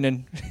there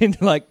in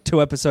like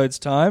 2 episodes'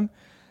 time.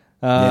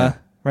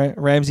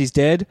 Ramsay's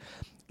dead.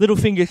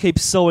 Littlefinger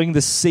keeps sowing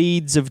the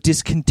seeds of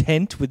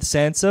discontent with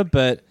Sansa,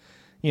 but,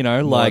 you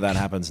know, more of that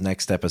happens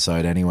next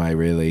episode anyway,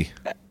 really.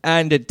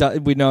 And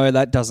we know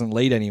that doesn't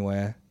lead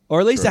anywhere. Or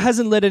at least it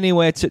hasn't led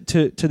anywhere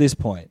to this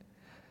point.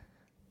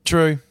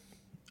 True.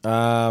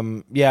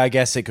 I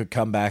guess it could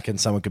come back and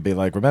someone could be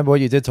like, remember what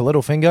you did to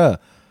Littlefinger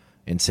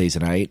in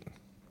season 8?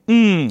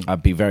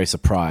 I'd be very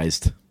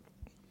surprised.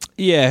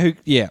 Yeah,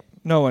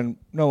 no one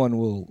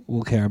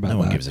will care about that. No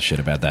one gives a shit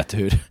about that,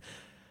 dude.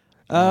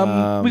 We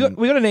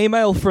got an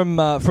email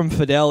from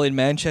Fidel in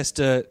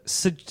Manchester.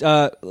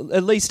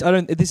 At least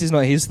this is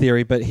not his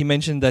theory, but he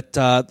mentioned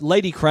that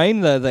Lady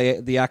Crane,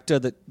 the actor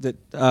that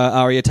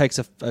Arya takes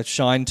a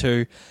shine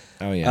to.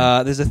 Oh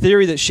yeah. There's a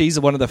theory that she's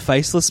one of the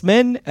Faceless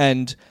Men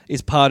and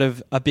is part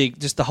of a big.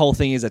 Just the whole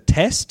thing is a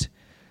test.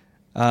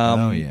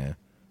 Oh yeah.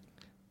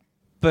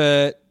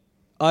 But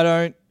I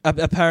don't.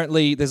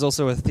 Apparently, there's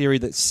also a theory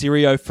that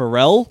Syrio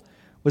Forel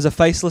was a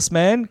Faceless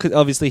Man, because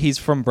obviously he's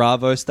from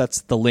Bravos. That's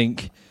the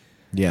link.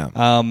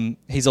 Yeah.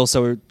 He's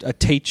also a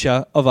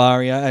teacher of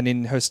Arya, and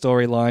in her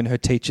storyline, her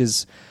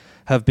teachers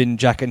have been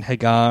Jaqen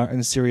H'ghar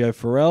and Syrio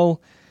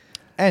Forel.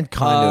 And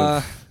kind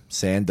of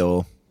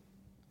Sandor.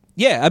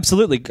 Yeah,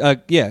 absolutely.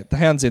 The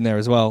Hound's in there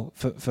as well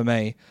for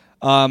me.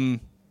 I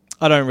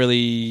don't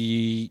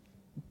really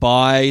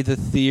buy the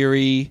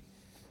theory,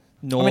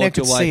 nor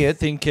do I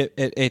think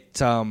it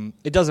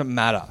doesn't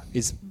matter,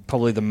 is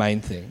probably the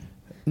main thing.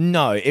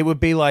 No, it would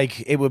be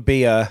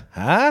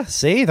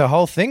see, the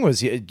whole thing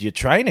was your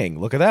training.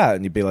 Look at that.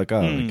 And you'd be like,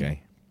 oh,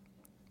 okay.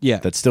 Yeah.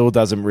 That still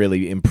doesn't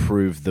really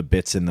improve the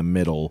bits in the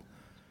middle.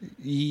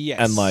 Yes.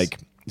 And like,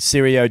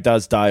 Syrio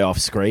does die off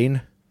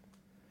screen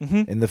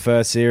in the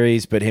first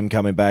series, but him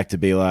coming back to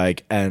be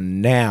like,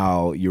 and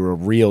now you're a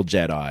real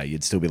Jedi,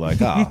 you'd still be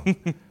like, oh,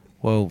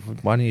 well,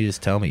 why don't you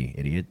just tell me,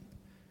 idiot?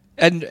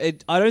 And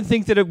I don't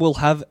think that it will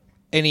have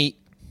any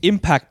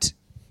impact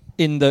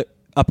in the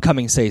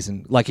upcoming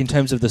season, like in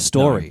terms of the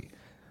story. No.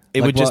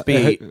 It would just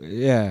be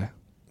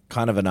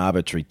kind of an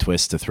arbitrary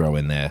twist to throw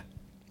in there.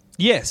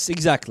 Yes,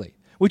 exactly.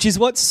 Which is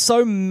what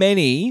so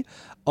many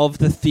of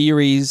the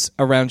theories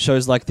around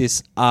shows like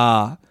this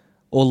are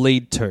or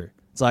lead to.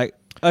 It's like,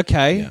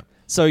 okay,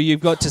 so you've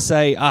got to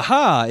say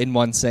aha in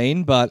one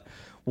scene, but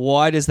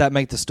why does that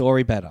make the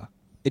story better?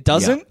 It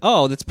doesn't? Yeah.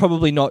 Oh, that's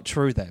probably not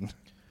true then.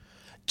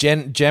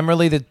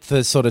 Generally,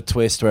 the sort of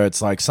twist where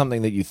it's like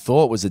something that you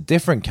thought was a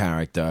different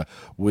character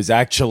was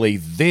actually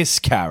this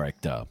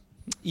character.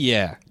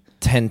 Yeah.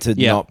 Tend to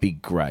not be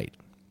great.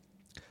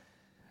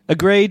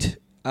 Agreed.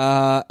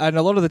 And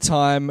a lot of the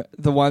time,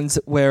 the ones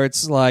where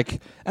it's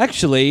like,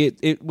 actually,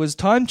 it was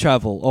time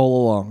travel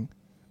all along.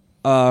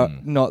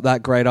 Not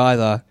that great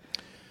either.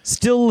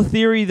 Still a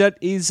theory that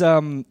is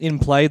in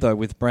play, though,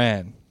 with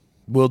Bran.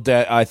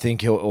 I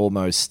think he'll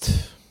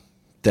almost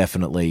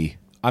definitely...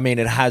 I mean,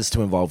 it has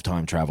to involve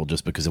time travel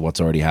just because of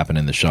what's already happened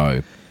in the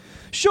show.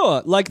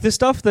 Sure. Like the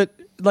stuff that...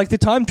 Like the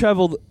time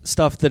travel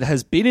stuff that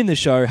has been in the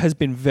show has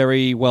been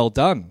very well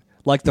done.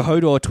 Like the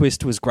Hodor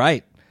twist was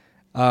great.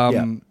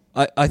 I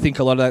think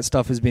a lot of that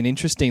stuff has been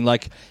interesting.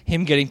 Like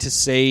him getting to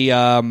see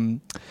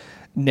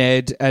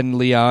Ned and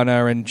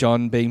Lyanna and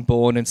Jon being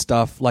born and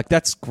stuff. Like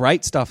that's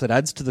great stuff that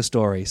adds to the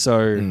story.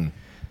 So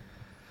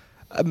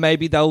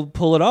maybe they'll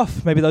pull it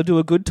off. Maybe they'll do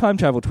a good time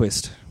travel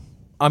twist.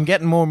 I'm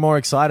getting more and more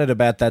excited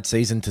about that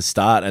season to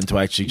start and to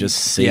actually just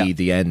see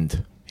the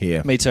end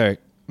here. Me too.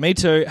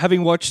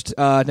 Having watched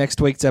next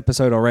week's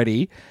episode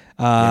already,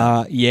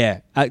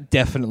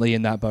 definitely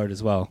in that boat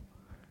as well.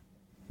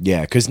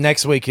 Yeah, because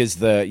next week is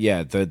the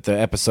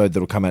episode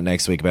that'll come out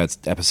next week about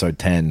episode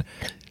 10.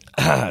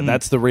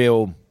 That's the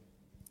real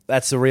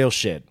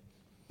shit.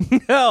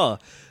 Oh,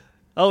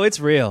 it's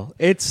real.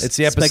 It's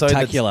the episode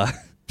spectacular.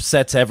 That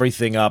sets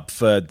everything up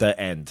for the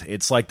end.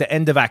 It's like the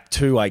end of Act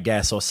 2, I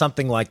guess, or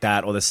something like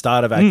that, or the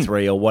start of Act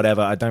 3 or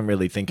whatever. I don't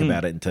really think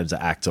about it in terms of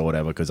acts or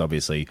whatever, because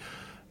obviously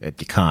you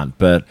can't.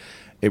 But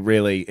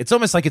it's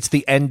almost like it's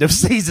the end of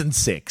season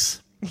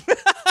 6.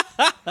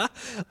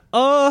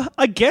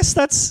 I guess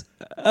that's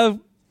a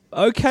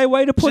okay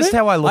way to put it. Just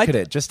how I look at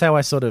it. Just how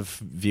I sort of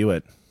view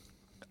it.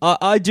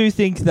 I do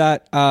think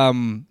that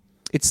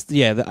it's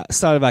the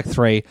start of Act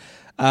 3.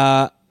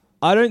 I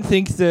don't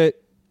think that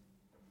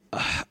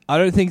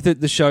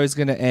the show is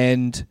going to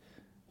end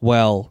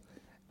well.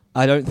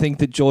 I don't think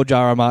that George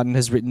R.R. Martin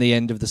has written the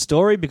end of the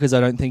story because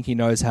I don't think he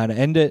knows how to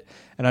end it,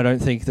 and I don't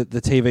think that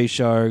the TV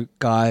show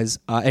guys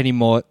are any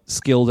more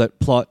skilled at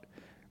plot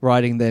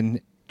writing than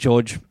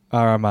George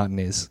R.R. Martin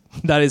is.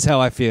 That is how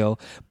I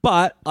feel.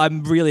 But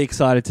I'm really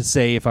excited to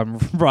see if I'm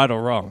right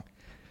or wrong.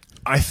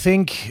 I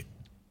think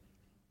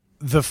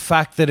the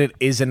fact that it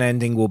is an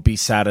ending will be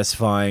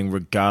satisfying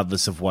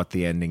regardless of what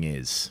the ending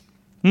is.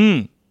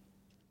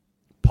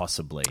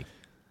 Possibly.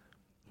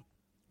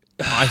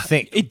 I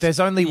think there's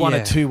only one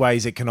or two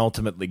ways it can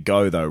ultimately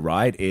go, though,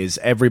 right? Is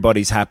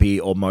everybody's happy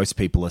or most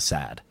people are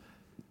sad.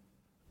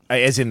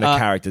 As in the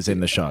characters in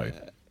the show.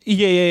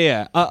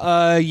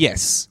 Yeah.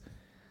 Yes.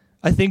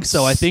 I think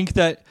so. I think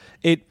that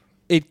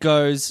it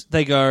goes,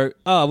 they go,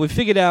 we've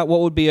figured out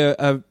what would be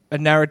a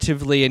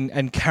narratively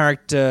and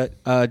character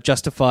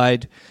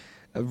justified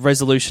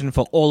resolution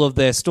for all of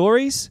their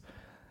stories,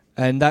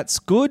 and that's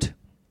good.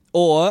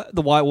 Or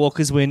the White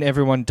Walkers win,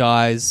 everyone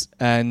dies,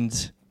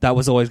 and that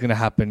was always going to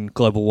happen,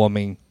 global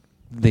warming,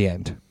 the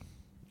end.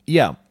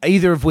 Yeah,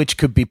 either of which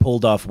could be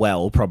pulled off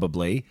well,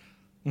 probably.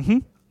 Mm-hmm.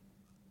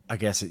 I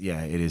guess, it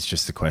is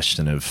just a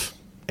question of...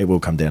 It will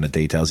come down to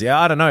details. Yeah,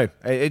 I don't know.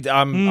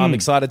 I'm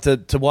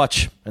excited to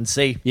watch and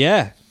see.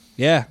 Yeah,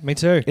 me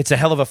too. It's a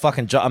hell of a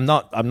fucking job.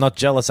 I'm not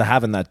jealous of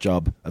having that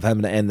job, of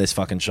having to end this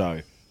fucking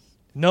show.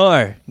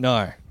 No.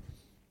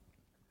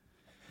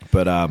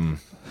 But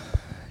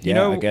you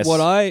know, I guess what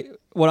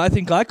I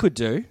think I could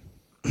do.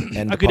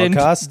 End the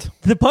podcast. End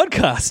the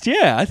podcast.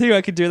 Yeah, I think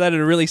I could do that in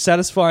a really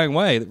satisfying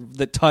way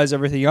that ties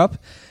everything up,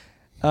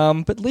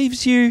 but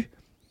leaves you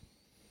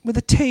with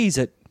a tease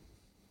at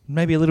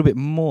maybe a little bit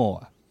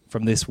more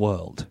from this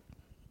world.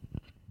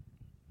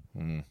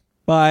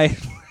 Bye.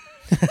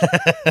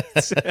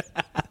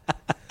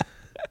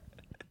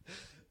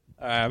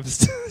 I'm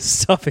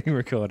stopping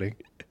recording.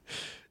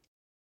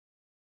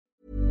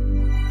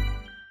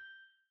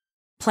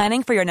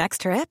 Planning for your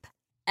next trip?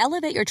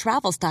 Elevate your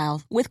travel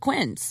style with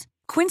Quince.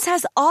 Quince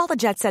has all the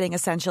jet-setting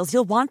essentials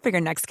you'll want for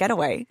your next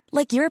getaway,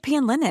 like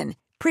European linen,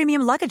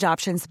 premium luggage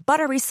options,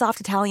 buttery soft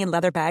Italian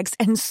leather bags,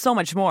 and so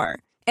much more.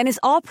 And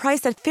is all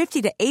priced at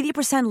 50 to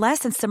 80% less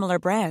than similar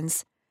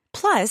brands.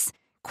 Plus,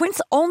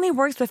 Quince only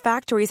works with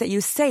factories that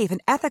use safe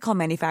and ethical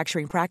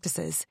manufacturing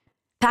practices.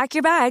 Pack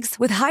your bags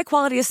with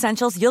high-quality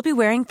essentials you'll be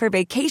wearing for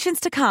vacations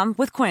to come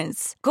with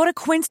Quince. Go to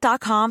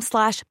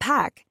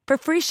quince.com/pack for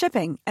free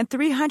shipping and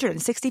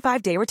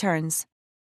 365-day returns.